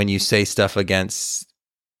when you say stuff against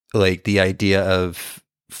like the idea of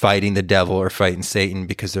fighting the devil or fighting Satan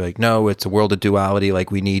because they're like, no, it's a world of duality. Like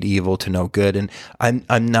we need evil to know good. And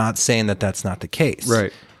I'm not saying that that's not the case.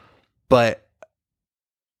 Right. But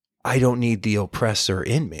I don't need the oppressor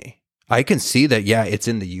in me. I can see that, yeah, it's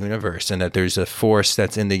in the universe and that there's a force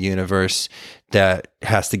that's in the universe that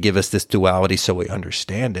has to give us this duality so we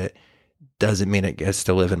understand it. Doesn't mean it gets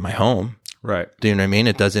to live in my home. Right. Do you know what I mean?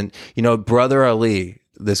 It doesn't, Brother Ali,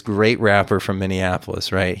 this great rapper from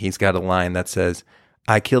Minneapolis, right? He's got a line that says,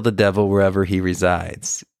 I kill the devil wherever he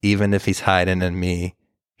resides. Even if he's hiding in me,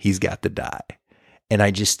 he's got to die. And I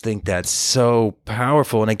just think that's so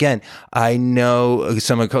powerful. And again, I know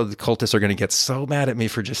some of the cultists are going to get so mad at me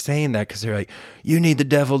for just saying that because they're like, you need the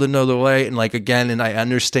devil to know the light. And like, again, and I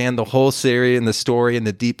understand the whole series and the story and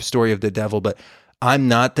the deep story of the devil, but I'm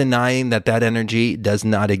not denying that energy does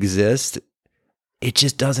not exist. It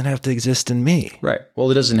just doesn't have to exist in me. Right. Well,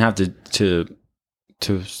 it doesn't have to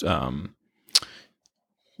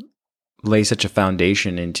lay such a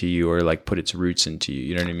foundation into you or like put its roots into you.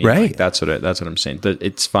 You know what I mean? Right. Like that's what I'm saying.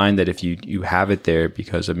 It's fine that if you have it there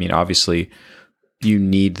because I mean, obviously you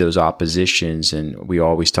need those oppositions and we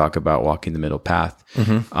always talk about walking the middle path.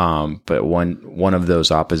 Mm-hmm. But one of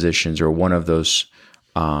those oppositions or one of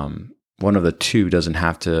the two doesn't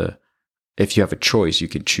have to, if you have a choice, you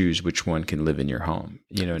can choose which one can live in your home.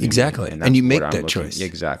 You know what exactly. I mean? And you make that choice.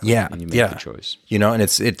 Exactly. Yeah. And you make the choice. And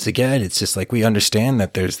it's again, it's just like we understand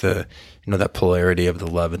that there's the, that polarity of the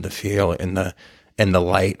love and the feel and the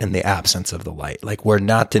light and the absence of the light. Like we're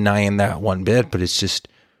not denying that one bit, but it's just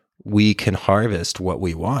we can harvest what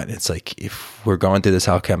we want. It's like if we're going through this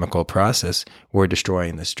alchemical process, we're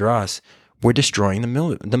destroying this dross, we're destroying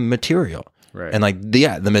the material. Right. And like,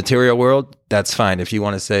 the material world, that's fine. If you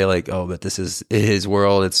want to say like, oh, but this is his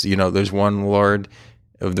world. It's, there's one Lord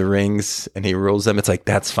of the Rings and he rules them. It's like,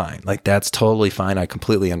 that's fine. Like, that's totally fine. I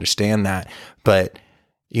completely understand that. But,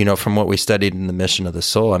 from what we studied in the mission of the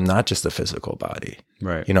soul, I'm not just a physical body.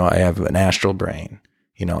 Right. I have an astral brain.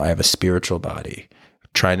 I have a spiritual body.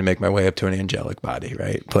 Trying to make my way up to an angelic body,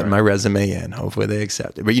 right? Putting my resume in. Hopefully they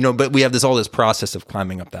accept it. But we have all this process of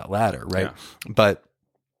climbing up that ladder, right? Yeah. But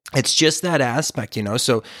it's just that aspect,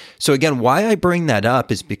 So again, why I bring that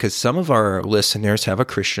up is because some of our listeners have a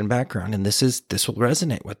Christian background, and this will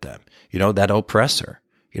resonate with them. That oppressor.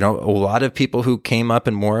 A lot of people who came up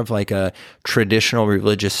in more of like a traditional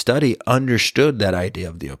religious study understood that idea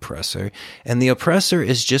of the oppressor, and the oppressor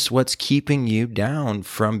is just what's keeping you down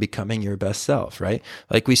from becoming your best self, right?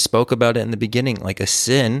 Like we spoke about it in the beginning, like a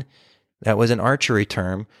sin, that was an archery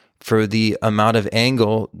term for the amount of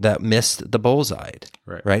angle that missed the bullseye,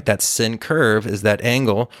 right? That sin curve is that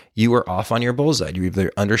angle you were off on your bullseye. You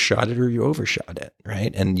either undershot it or you overshot it,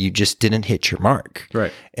 right? And you just didn't hit your mark.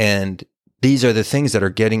 Right. And these are the things that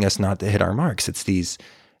are getting us not to hit our marks. It's these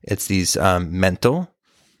mental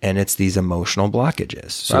and it's these emotional blockages.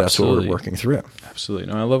 So Absolutely. That's what we're working through.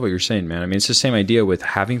 Absolutely. No, I love what you're saying, man. I mean, it's the same idea with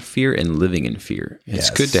having fear and living in fear. It's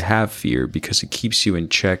good to have fear because it keeps you in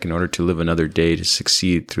check in order to live another day, to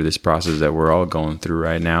succeed through this process that we're all going through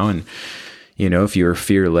right now. And, if you're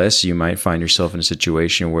fearless, you might find yourself in a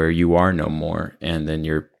situation where you are no more. And then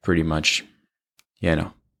you're pretty much,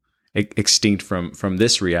 extinct from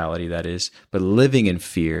this reality, that is. But living in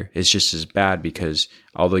fear is just as bad because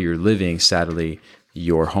although you're living, sadly,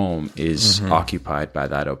 your home is occupied by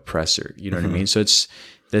that oppressor. You know what I mean? So it's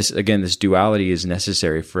this duality is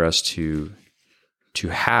necessary for us to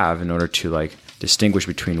have in order to like distinguish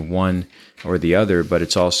between one or the other, but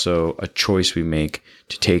it's also a choice we make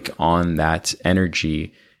to take on that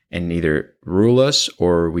energy and either rule us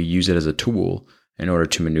or we use it as a tool in order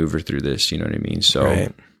to maneuver through this. You know what I mean? So,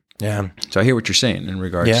 right. Yeah. So I hear what you're saying in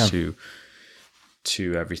regards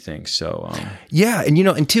to everything. So, yeah. And,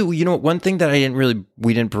 and two, one thing that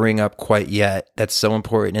we didn't bring up quite yet that's so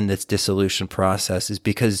important in this dissolution process is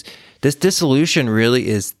because this dissolution really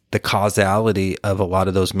is the causality of a lot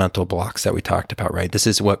of those mental blocks that we talked about, right? This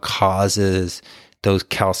is what causes those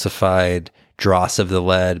calcified dross of the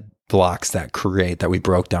lead blocks that we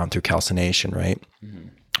broke down through calcination, right? Mm-hmm.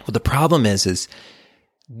 Well, the problem is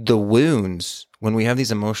the wounds, when we have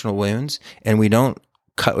these emotional wounds and we don't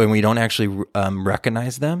actually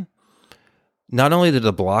recognize them, not only do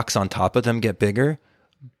the blocks on top of them get bigger,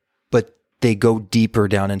 but they go deeper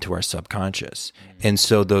down into our subconscious. And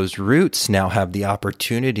so those roots now have the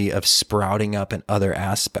opportunity of sprouting up in other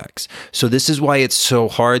aspects. So this is why it's so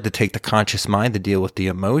hard to take the conscious mind to deal with the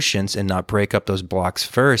emotions and not break up those blocks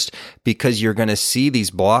first, because you're going to see these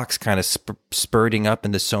blocks kind of spurting up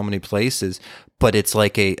into so many places. But it's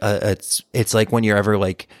like it's like when you're ever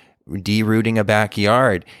like derooting a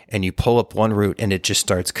backyard, and you pull up one root and it just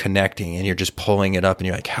starts connecting, and you're just pulling it up, and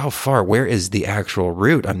you're like, how far? Where is the actual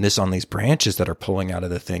root? I'm on these branches that are pulling out of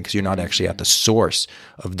the thing, because you're not actually at the source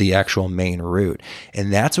of the actual main root.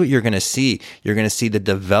 And that's what you're going to see. You're going to see the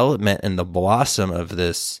development and the blossom of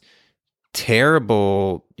this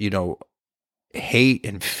terrible, hate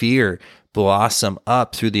and fear blossom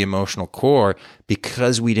up through the emotional core,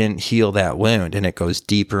 because we didn't heal that wound, and it goes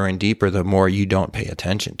deeper and deeper the more you don't pay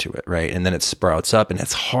attention to it, right? And then it sprouts up, and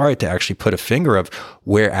it's hard to actually put a finger of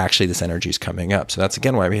where actually this energy is coming up. So that's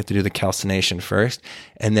again why we have to do the calcination first,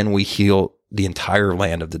 and then we heal the entire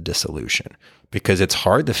land of the dissolution, because it's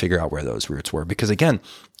hard to figure out where those roots were. Because again,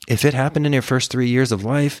 if it happened in your first 3 years of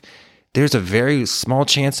life, there's a very small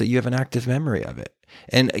chance that you have an active memory of it.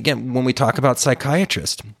 And again, when we talk about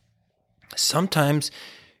psychiatrists, sometimes,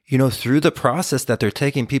 through the process that they're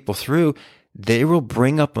taking people through, they will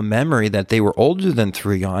bring up a memory that they were older than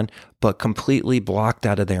 3 on, but completely blocked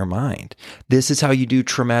out of their mind. This is how you do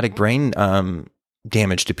traumatic brain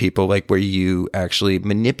damage to people, like where you actually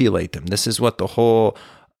manipulate them. This is what the whole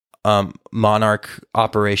Monarch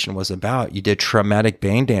operation was about. You did traumatic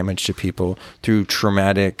brain damage to people through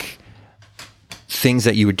traumatic things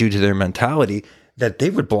that you would do to their mentality, that they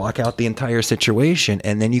would block out the entire situation,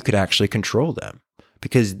 and then you could actually control them,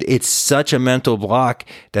 because it's such a mental block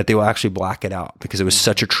that they will actually block it out, because it was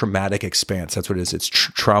such a traumatic experience. That's what it is. It's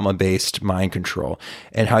trauma-based mind control.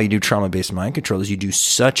 And how you do trauma-based mind control is you do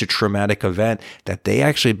such a traumatic event that they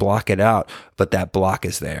actually block it out, but that block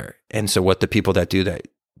is there. And so what the people that do that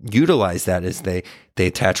utilize that is they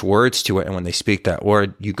attach words to it, and when they speak that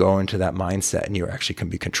word, you go into that mindset and you actually can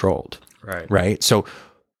be controlled. Right. So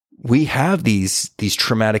we have these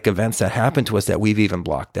traumatic events that happen to us that we've even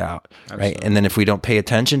blocked out. Absolutely. Right. And then if we don't pay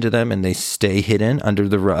attention to them and they stay hidden under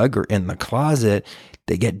the rug or in the closet,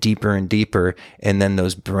 they get deeper and deeper. And then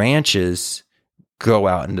those branches go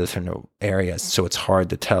out into different areas. So it's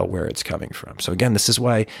hard to tell where it's coming from. So again, this is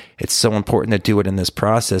why it's so important to do it in this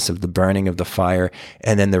process of the burning of the fire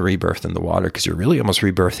and then the rebirth in the water, because you're really almost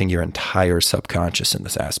rebirthing your entire subconscious in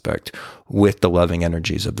this aspect with the loving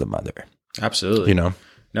energies of the mother. Absolutely.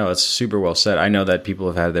 No, it's super well said. I know that people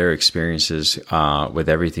have had their experiences with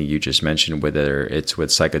everything you just mentioned, whether it's with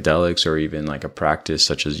psychedelics or even like a practice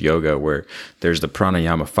such as yoga, where there's the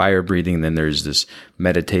pranayama fire breathing, then there's this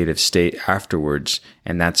meditative state afterwards.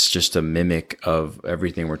 And that's just a mimic of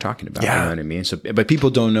everything we're talking about. Yeah. You know what I mean? So, but people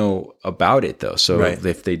don't know about it though. So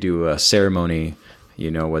if they do a ceremony,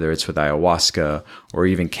 whether it's with ayahuasca or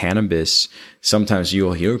even cannabis, sometimes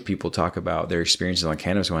you'll hear people talk about their experiences on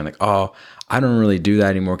cannabis going like, oh, I don't really do that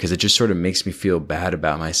anymore because it just sort of makes me feel bad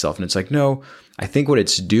about myself. And it's like, no, I think what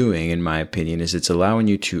it's doing, in my opinion, is it's allowing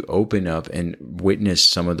you to open up and witness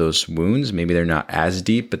some of those wounds. Maybe they're not as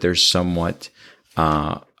deep, but they're somewhat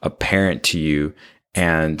apparent to you.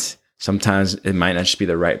 And sometimes it might not just be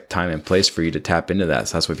the right time and place for you to tap into that.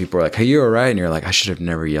 So that's why people are like, hey, you're all right. And you're like, I should have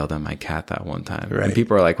never yelled at my cat that one time. Right. And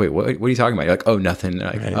people are like, wait, what are you talking about? You're like, oh, nothing.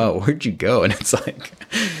 Like, right. Oh, where'd you go? And it's like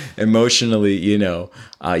emotionally,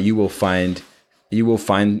 you will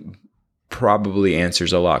find probably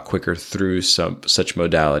answers a lot quicker through such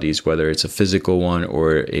modalities, whether it's a physical one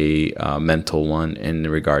or a mental one in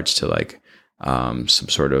regards to like some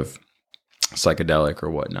sort of psychedelic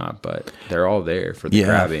or whatnot, but they're all there for the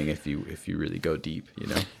grabbing if you really go deep,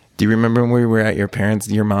 Do you remember when we were at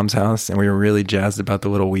your mom's house, and we were really jazzed about the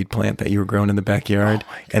little weed plant that you were growing in the backyard?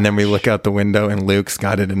 Oh, and then we look out the window and Luke's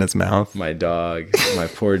got it in his mouth. My dog, my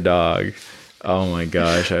poor dog. Oh my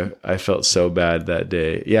gosh, I felt so bad that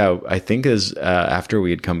day. Yeah, I think after we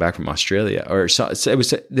had come back from Australia, or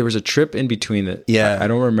there was a trip in between that. Yeah, I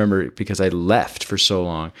don't remember because I left for so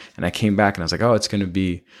long, and I came back and I was like, oh, it's going to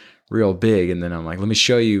be real big, and then I'm like, let me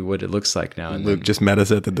show you what it looks like now. And Luke just met us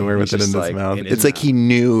at the door with it in his mouth. It's like he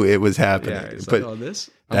knew it was happening. Yeah, but like, oh, this?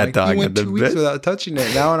 That like, dog went 2 weeks without touching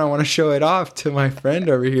it. Now, when I want to show it off to my friend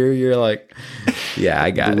over here, you're like, yeah,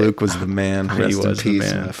 I got it. Luke was the man. Rest in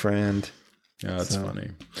peace, my friend. Oh, that's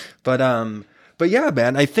funny. But yeah,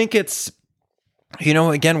 man, I think it's,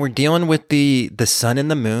 again, we're dealing with the sun and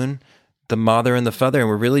the moon, the mother and the father, and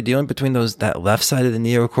we're really dealing between that left side of the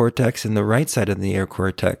neocortex and the right side of the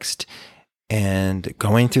neocortex, and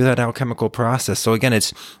going through that alchemical process. So again, I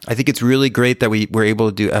think it's really great that we're able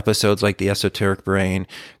to do episodes like the esoteric brain,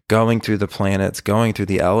 going through the planets, going through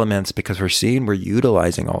the elements, because we're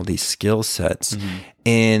utilizing all these skill sets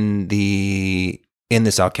in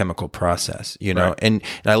this alchemical process, Right. And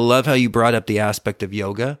I love how you brought up the aspect of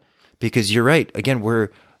yoga, because you're right. Again,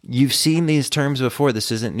 you've seen these terms before.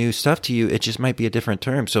 This isn't new stuff to you. It just might be a different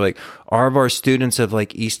term. So like all of our students of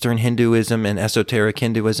like Eastern Hinduism and esoteric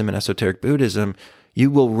Hinduism and esoteric Buddhism, you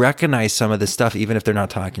will recognize some of this stuff, even if they're not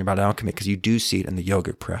talking about alchemy, because you do see it in the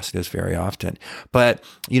yogic practice very often. But,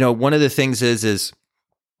 one of the things is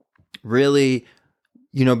really,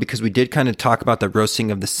 because we did kind of talk about the roasting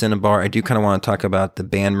of the cinnabar, I do kind of want to talk about the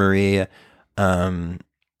Bain Marie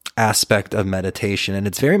aspect of meditation. And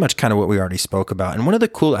it's very much kind of what we already spoke about. And one of the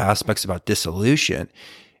cool aspects about dissolution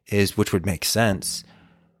is, which would make sense,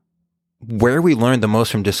 where we learned the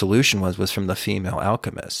most from dissolution was from the female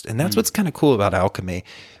alchemist. And that's what's kind of cool about alchemy.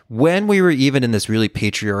 When we were even in this really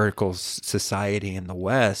patriarchal society in the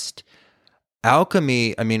West,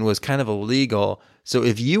 alchemy, was kind of illegal. So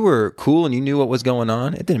if you were cool and you knew what was going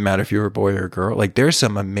on, it didn't matter if you were a boy or a girl. Like, there's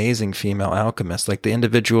some amazing female alchemists, like the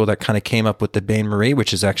individual that kind of came up with the Bain Marie,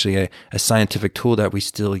 which is actually a scientific tool that we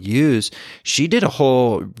still use. She did a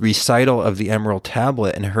whole recital of the Emerald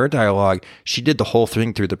Tablet. In her dialogue, she did the whole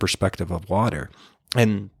thing through the perspective of water.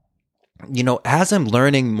 And, as I'm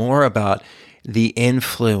learning more about the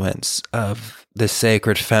influence of the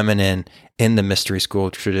sacred feminine in the mystery school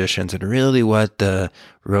traditions and really what the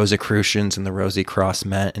Rosicrucians and the Rosy Cross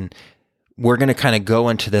meant. And we're going to kind of go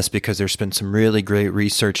into this because there's been some really great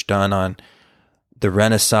research done on the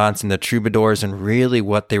Renaissance and the troubadours and really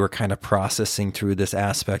what they were kind of processing through this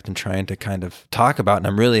aspect and trying to kind of talk about. And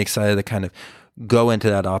I'm really excited to kind of go into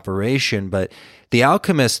that operation. But the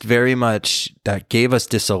alchemists very much that gave us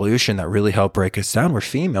dissolution, that really helped break us down, were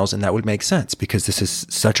females. And that would make sense because this is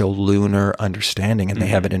such a lunar understanding and they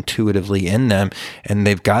have it intuitively in them. And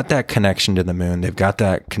they've got that connection to the moon. They've got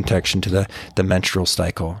that connection to the menstrual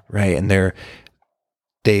cycle, right? And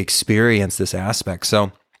they experience this aspect.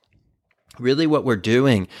 So really what we're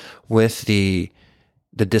doing with the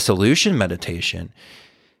dissolution meditation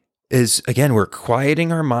is, again, we're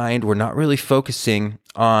quieting our mind. We're not really focusing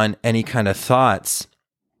on any kind of thoughts.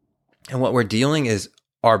 And what we're dealing is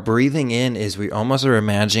our breathing in is we almost are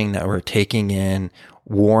imagining that we're taking in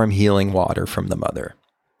warm healing water from the mother.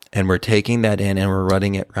 And we're taking that in and we're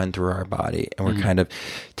letting it run through our body. And we're kind of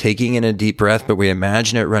taking in a deep breath, but we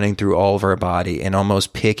imagine it running through all of our body and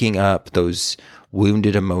almost picking up those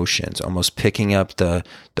wounded emotions, almost picking up the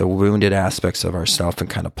wounded aspects of ourself and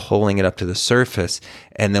kind of pulling it up to the surface.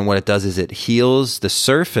 And then what it does is it heals the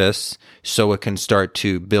surface so it can start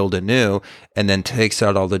to build anew, and then takes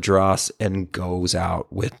out all the dross and goes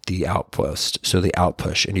out with the outpost. So the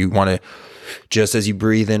outpush. And you want to, just as you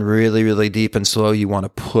breathe in really, really deep and slow, you want to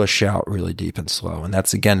push out really deep and slow. And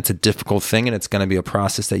that's, again, it's a difficult thing and it's going to be a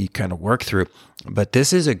process that you kind of work through. But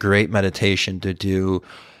this is a great meditation to do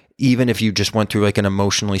even if you just went through like an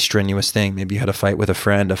emotionally strenuous thing. Maybe you had a fight with a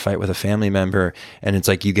friend, a fight with a family member, and it's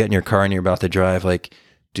like you get in your car and you're about to drive, like,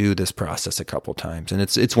 do this process a couple times. And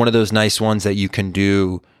it's one of those nice ones that you can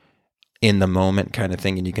do in the moment kind of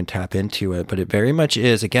thing, and you can tap into it. But it very much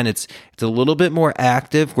is, again, it's a little bit more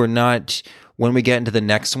active. We're not, when we get into the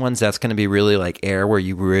next ones, that's going to be really like air, where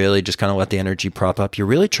you really just kind of let the energy prop up. You're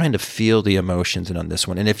really trying to feel the emotions in on this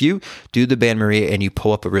one. And if you do the Bain Marie and you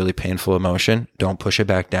pull up a really painful emotion, don't push it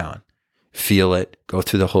back down. Feel it, go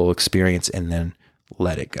through the whole experience, and then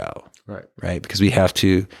let it go. Right? Because we have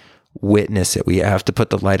to witness it. We have to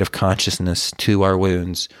put the light of consciousness to our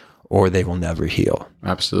wounds, or they will never heal.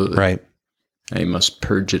 Absolutely. Right? And you must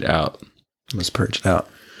purge it out.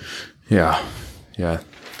 Yeah.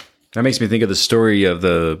 That makes me think of the story of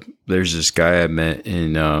there's this guy I met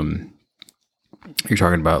in, you're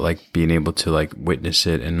talking about like being able to like witness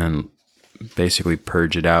it and then basically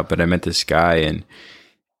purge it out. But I met this guy and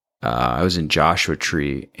I was in Joshua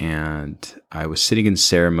Tree and I was sitting in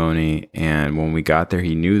ceremony. And when we got there,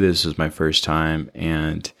 he knew this was my first time.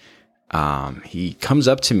 And he comes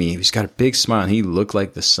up to me. He's got a big smile. And he looked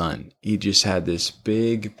like the sun. He just had this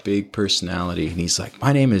big personality. And he's like,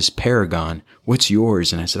 "My name is Paragon. What's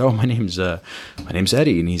yours?" And I said, "Oh, my name's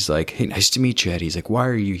Eddie." And he's like, "Hey, nice to meet you, Eddie." He's like, "Why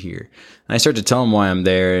are you here?" And I start to tell him why I'm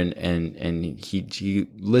there. And he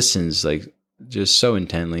listens like just so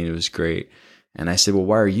intently. And it was great. And I said, "Well,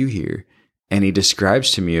 why are you here?" And he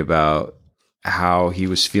describes to me about how he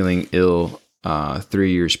was feeling ill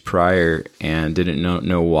 3 years prior and didn't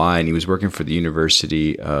know why. And he was working for the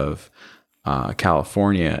University of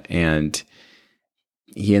California, and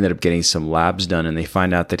he ended up getting some labs done, and they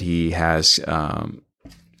find out that he has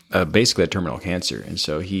basically a terminal cancer. And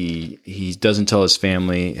so he doesn't tell his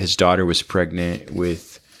family. His daughter was pregnant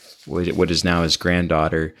with what is now his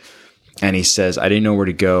granddaughter. And he says, "I didn't know where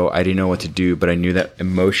to go. I didn't know what to do, but I knew that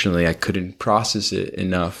emotionally I couldn't process it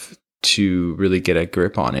enough to really get a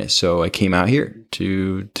grip on it. So I came out here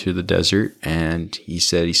to the desert." And he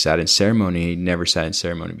said he sat in ceremony. He never sat in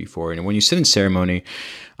ceremony before. And when you sit in ceremony,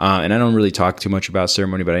 and I don't really talk too much about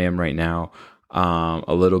ceremony, but I am right now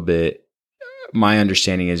a little bit. My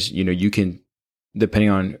understanding is, you can depending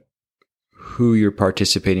on who you're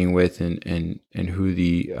participating with and who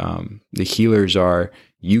the healers are,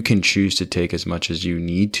 you can choose to take as much as you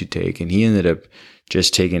need to take. And he ended up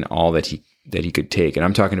just taking all that he could take. And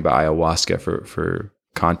I'm talking about ayahuasca for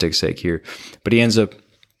context sake here. But he ends up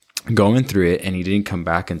going through it, and he didn't come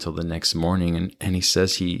back until the next morning. And he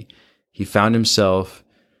says he found himself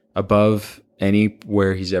above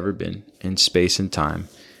anywhere he's ever been in space and time.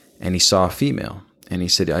 And he saw a female. And he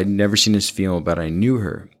said, I'd never seen this female, but I knew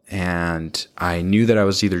her. And I knew that I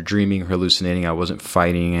was either dreaming or hallucinating. I wasn't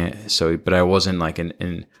fighting it. But I wasn't like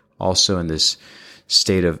also in this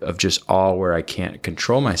state of just awe where I can't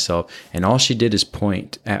control myself. And all she did is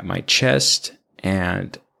point at my chest,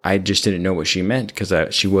 and I just didn't know what she meant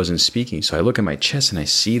because she wasn't speaking. So I look at my chest and I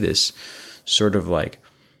see this sort of like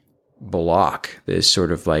block, this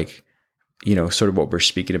sort of like, sort of what we're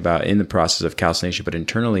speaking about in the process of calcination. But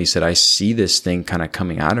internally, he said, I see this thing kind of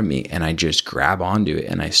coming out of me, and I just grab onto it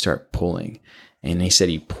and I start pulling. And he said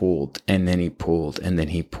he pulled, and then he pulled, and then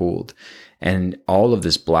he pulled. And all of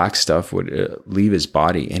this black stuff would leave his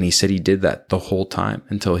body. And he said he did that the whole time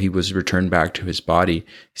until he was returned back to his body.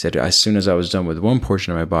 He said, as soon as I was done with one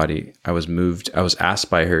portion of my body, I was asked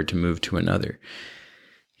by her to move to another.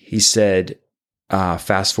 He said,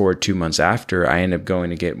 fast forward 2 months after, I ended up going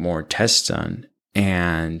to get more tests done.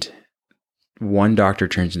 And one doctor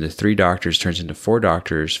turns into 3 doctors, turns into 4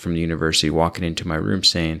 doctors from the university, walking into my room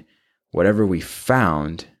saying, whatever we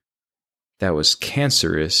found that was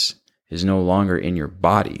cancerous is no longer in your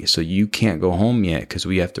body. So you can't go home yet because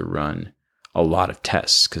we have to run a lot of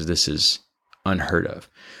tests because this is unheard of.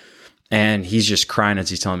 And he's just crying as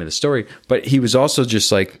he's telling me the story. But he was also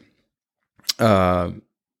just like,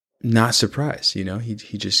 not surprised,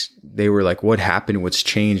 they were like, what happened? What's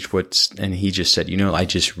changed? And he just said, I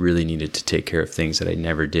just really needed to take care of things that I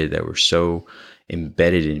never did that were so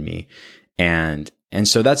embedded in me. And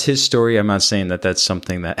so that's his story. I'm not saying that that's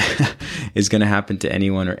something that is going to happen to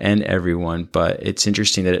anyone and everyone, but it's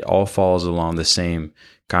interesting that it all falls along the same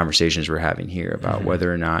conversations we're having here about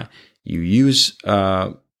whether or not you use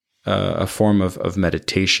a form of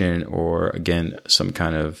meditation or, again, some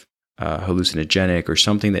kind of hallucinogenic or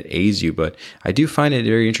something that aids you. But I do find it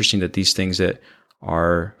very interesting that these things that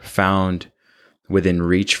are found within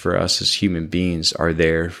reach for us as human beings are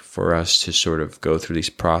there for us to sort of go through these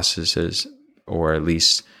processes, or at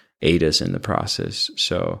least aid us in the process.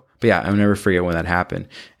 So, but yeah, I'll never forget when that happened.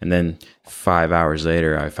 And then 5 hours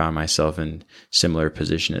later, I found myself in similar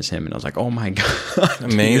position as him. And I was like, oh my God.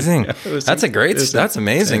 Amazing. That's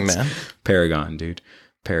amazing, man. Paragon, dude.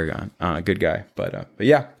 Paragon. Good guy. But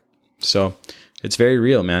yeah, so it's very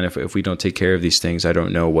real, man. If we don't take care of these things, I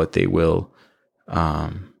don't know what they will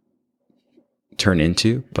turn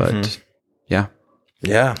into, but yeah.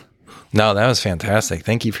 Yeah. No, that was fantastic.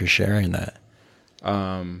 Thank you for sharing that.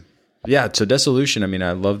 Yeah. So dissolution, I mean,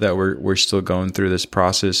 I love that we're still going through this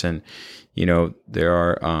process, and, there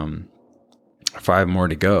are, 5 more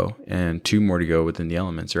to go and 2 more to go within the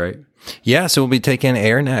elements, right? Yeah. So we'll be taking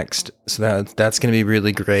air next. So that's going to be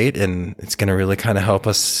really great. And it's going to really kind of help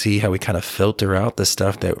us see how we kind of filter out the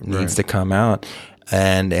stuff that needs to come out.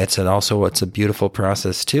 And it's a beautiful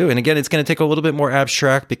process too. And again, it's going to take a little bit more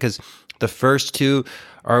abstract because the first 2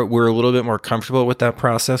 we're a little bit more comfortable with that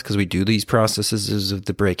process because we do these processes of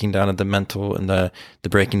the breaking down of the mental and the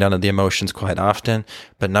breaking down of the emotions quite often,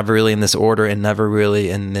 but never really in this order and never really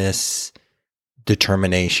in this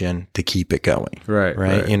determination to keep it going. Right.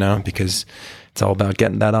 Because it's all about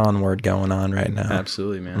getting that onward going on right now.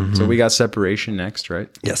 Absolutely, man. So we got separation next, right?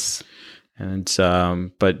 Yes. And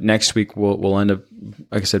but next week we'll end up,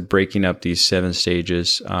 like I said, breaking up these 7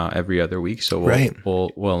 stages every other week. So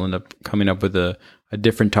we'll end up coming up with a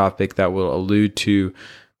different topic that will allude to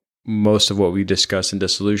most of what we discussed in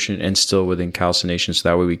dissolution and still within calcination. So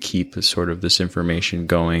that way we keep sort of this information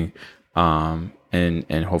going,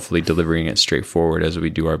 and hopefully delivering it straightforward as we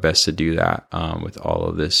do our best to do that with all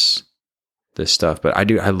of this stuff. But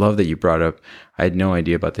I love that you brought up, I had no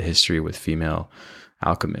idea about the history with female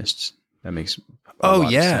alchemists. That makes a lot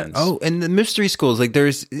of sense. Oh, and the mystery schools, like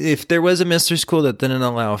if there was a mystery school that didn't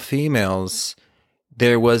allow females,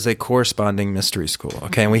 there was a corresponding mystery school.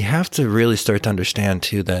 Okay. And we have to really start to understand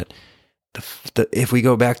too, that if we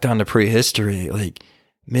go back down to prehistory, like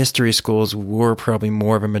mystery schools were probably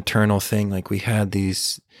more of a maternal thing. Like we had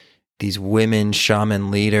these women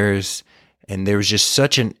shaman leaders And there's just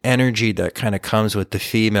such an energy that kind of comes with the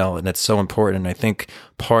female, and it's so important. And I think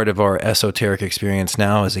part of our esoteric experience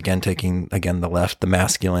now is taking the left, the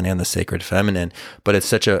masculine, and the sacred feminine. But it's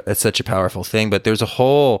such a powerful thing. But there's a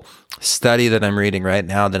whole study that I'm reading right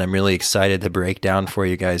now that I'm really excited to break down for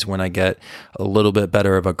you guys when I get a little bit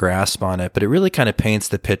better of a grasp on it. But it really kind of paints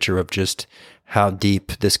the picture of just how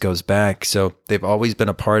deep this goes back. So they've always been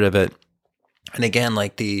a part of it. And again,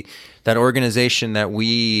 like that organization that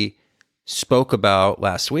we spoke about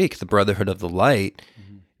last week, the Brotherhood of the Light,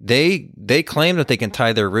 they claim that they can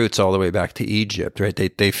tie their roots all the way back to Egypt,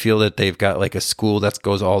 right? They feel that they've got like a school that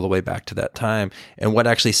goes all the way back to that time. And what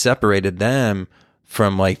actually separated them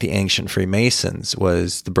from like the ancient Freemasons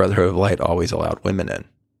was the Brotherhood of Light always allowed women in.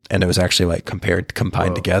 And it was actually like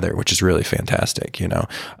combined together, which is really fantastic, you know?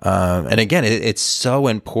 And again, it's so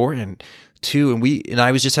important too. And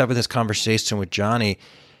I was just having this conversation with Johnny.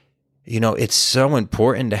 You know, it's so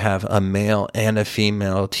important to have a male and a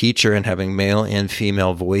female teacher and having male and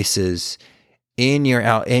female voices in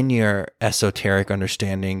your esoteric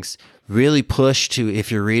understandings. Really push to,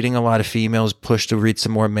 if you're reading a lot of females, push to read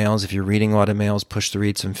some more males. If you're reading a lot of males, push to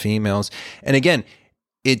read some females. And again,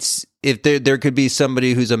 if there could be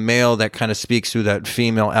somebody who's a male that kind of speaks through that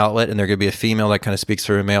female outlet, and there could be a female that kind of speaks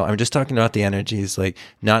through a male. I'm just talking about the energies, like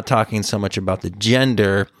not talking so much about the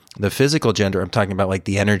gender, the physical gender. I'm talking about like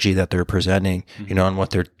the energy that they're presenting, you know, and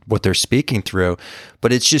what they're speaking through.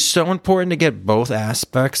 But it's just so important to get both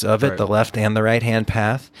aspects of it, right, the left and the right hand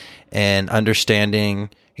path, and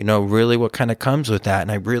understanding, you know, really what kind of comes with that.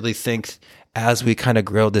 And I really think as we kind of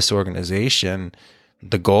grow this organization,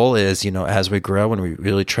 the goal is, you know, as we grow and we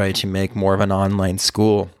really try to make more of an online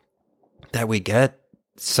school, that we get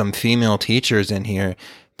some female teachers in here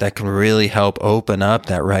that can really help open up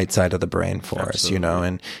that right side of the brain for us, you know,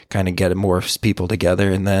 and kind of get more people together.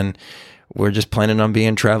 And then we're just planning on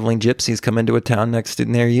being traveling gypsies coming to a town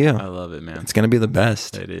near you. I love it, man. It's going to be the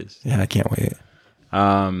best. It is. Yeah, I can't wait.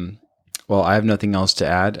 Well, I have nothing else to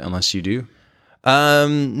add unless you do.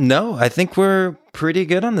 No, I think we're pretty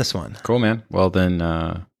good on this one. Cool, man. Well, then,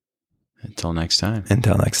 until next time.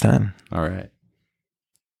 Until next time. All right.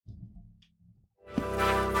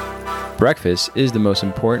 Breakfast is the most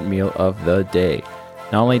important meal of the day.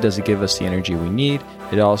 Not only does it give us the energy we need,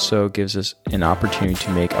 it also gives us an opportunity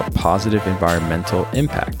to make a positive environmental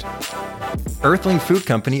impact. Earthling Food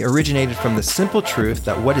Company originated from the simple truth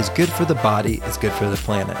that what is good for the body is good for the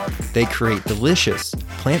planet. They create delicious,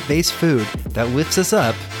 plant-based food that lifts us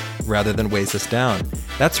up rather than weighs us down.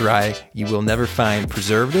 That's right, you will never find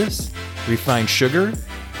preservatives, refined sugar,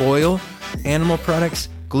 oil, animal products,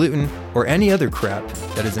 gluten, or any other crap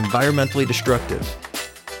that is environmentally destructive.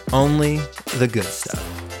 Only the good stuff.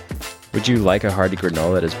 Would you like a hearty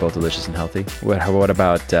granola that is both delicious and healthy? What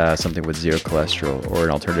about something with zero cholesterol or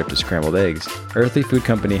an alternative to scrambled eggs? Earthly Food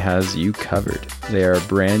Company has you covered. They are a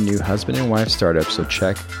brand new husband and wife startup, so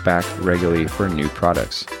check back regularly for new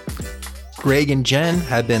products. Greg and Jen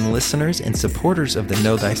have been listeners and supporters of the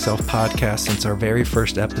Know Thyself podcast since our very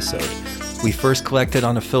first episode. We first collected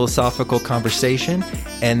on a philosophical conversation,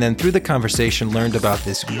 and then through the conversation learned about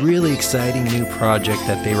this really exciting new project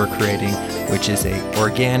that they were creating, which is a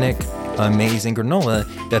organic, amazing granola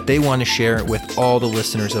that they want to share with all the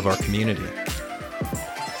listeners of our community.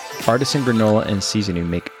 Artisan granola and seasoning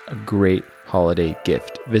make a great holiday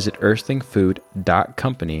gift. Visit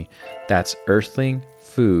earthlingfood.company. That's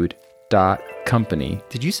earthlingfood.company.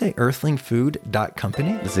 Did you say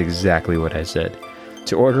earthlingfood.company? That's exactly what I said.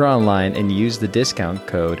 To order online and use the discount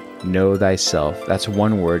code Know Thyself. That's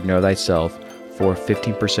one word, Know Thyself, for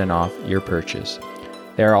 15% off your purchase.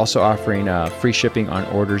 They are also offering free shipping on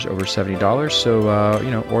orders over $70. So,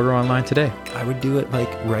 order online today. I would do it like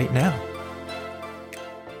right now.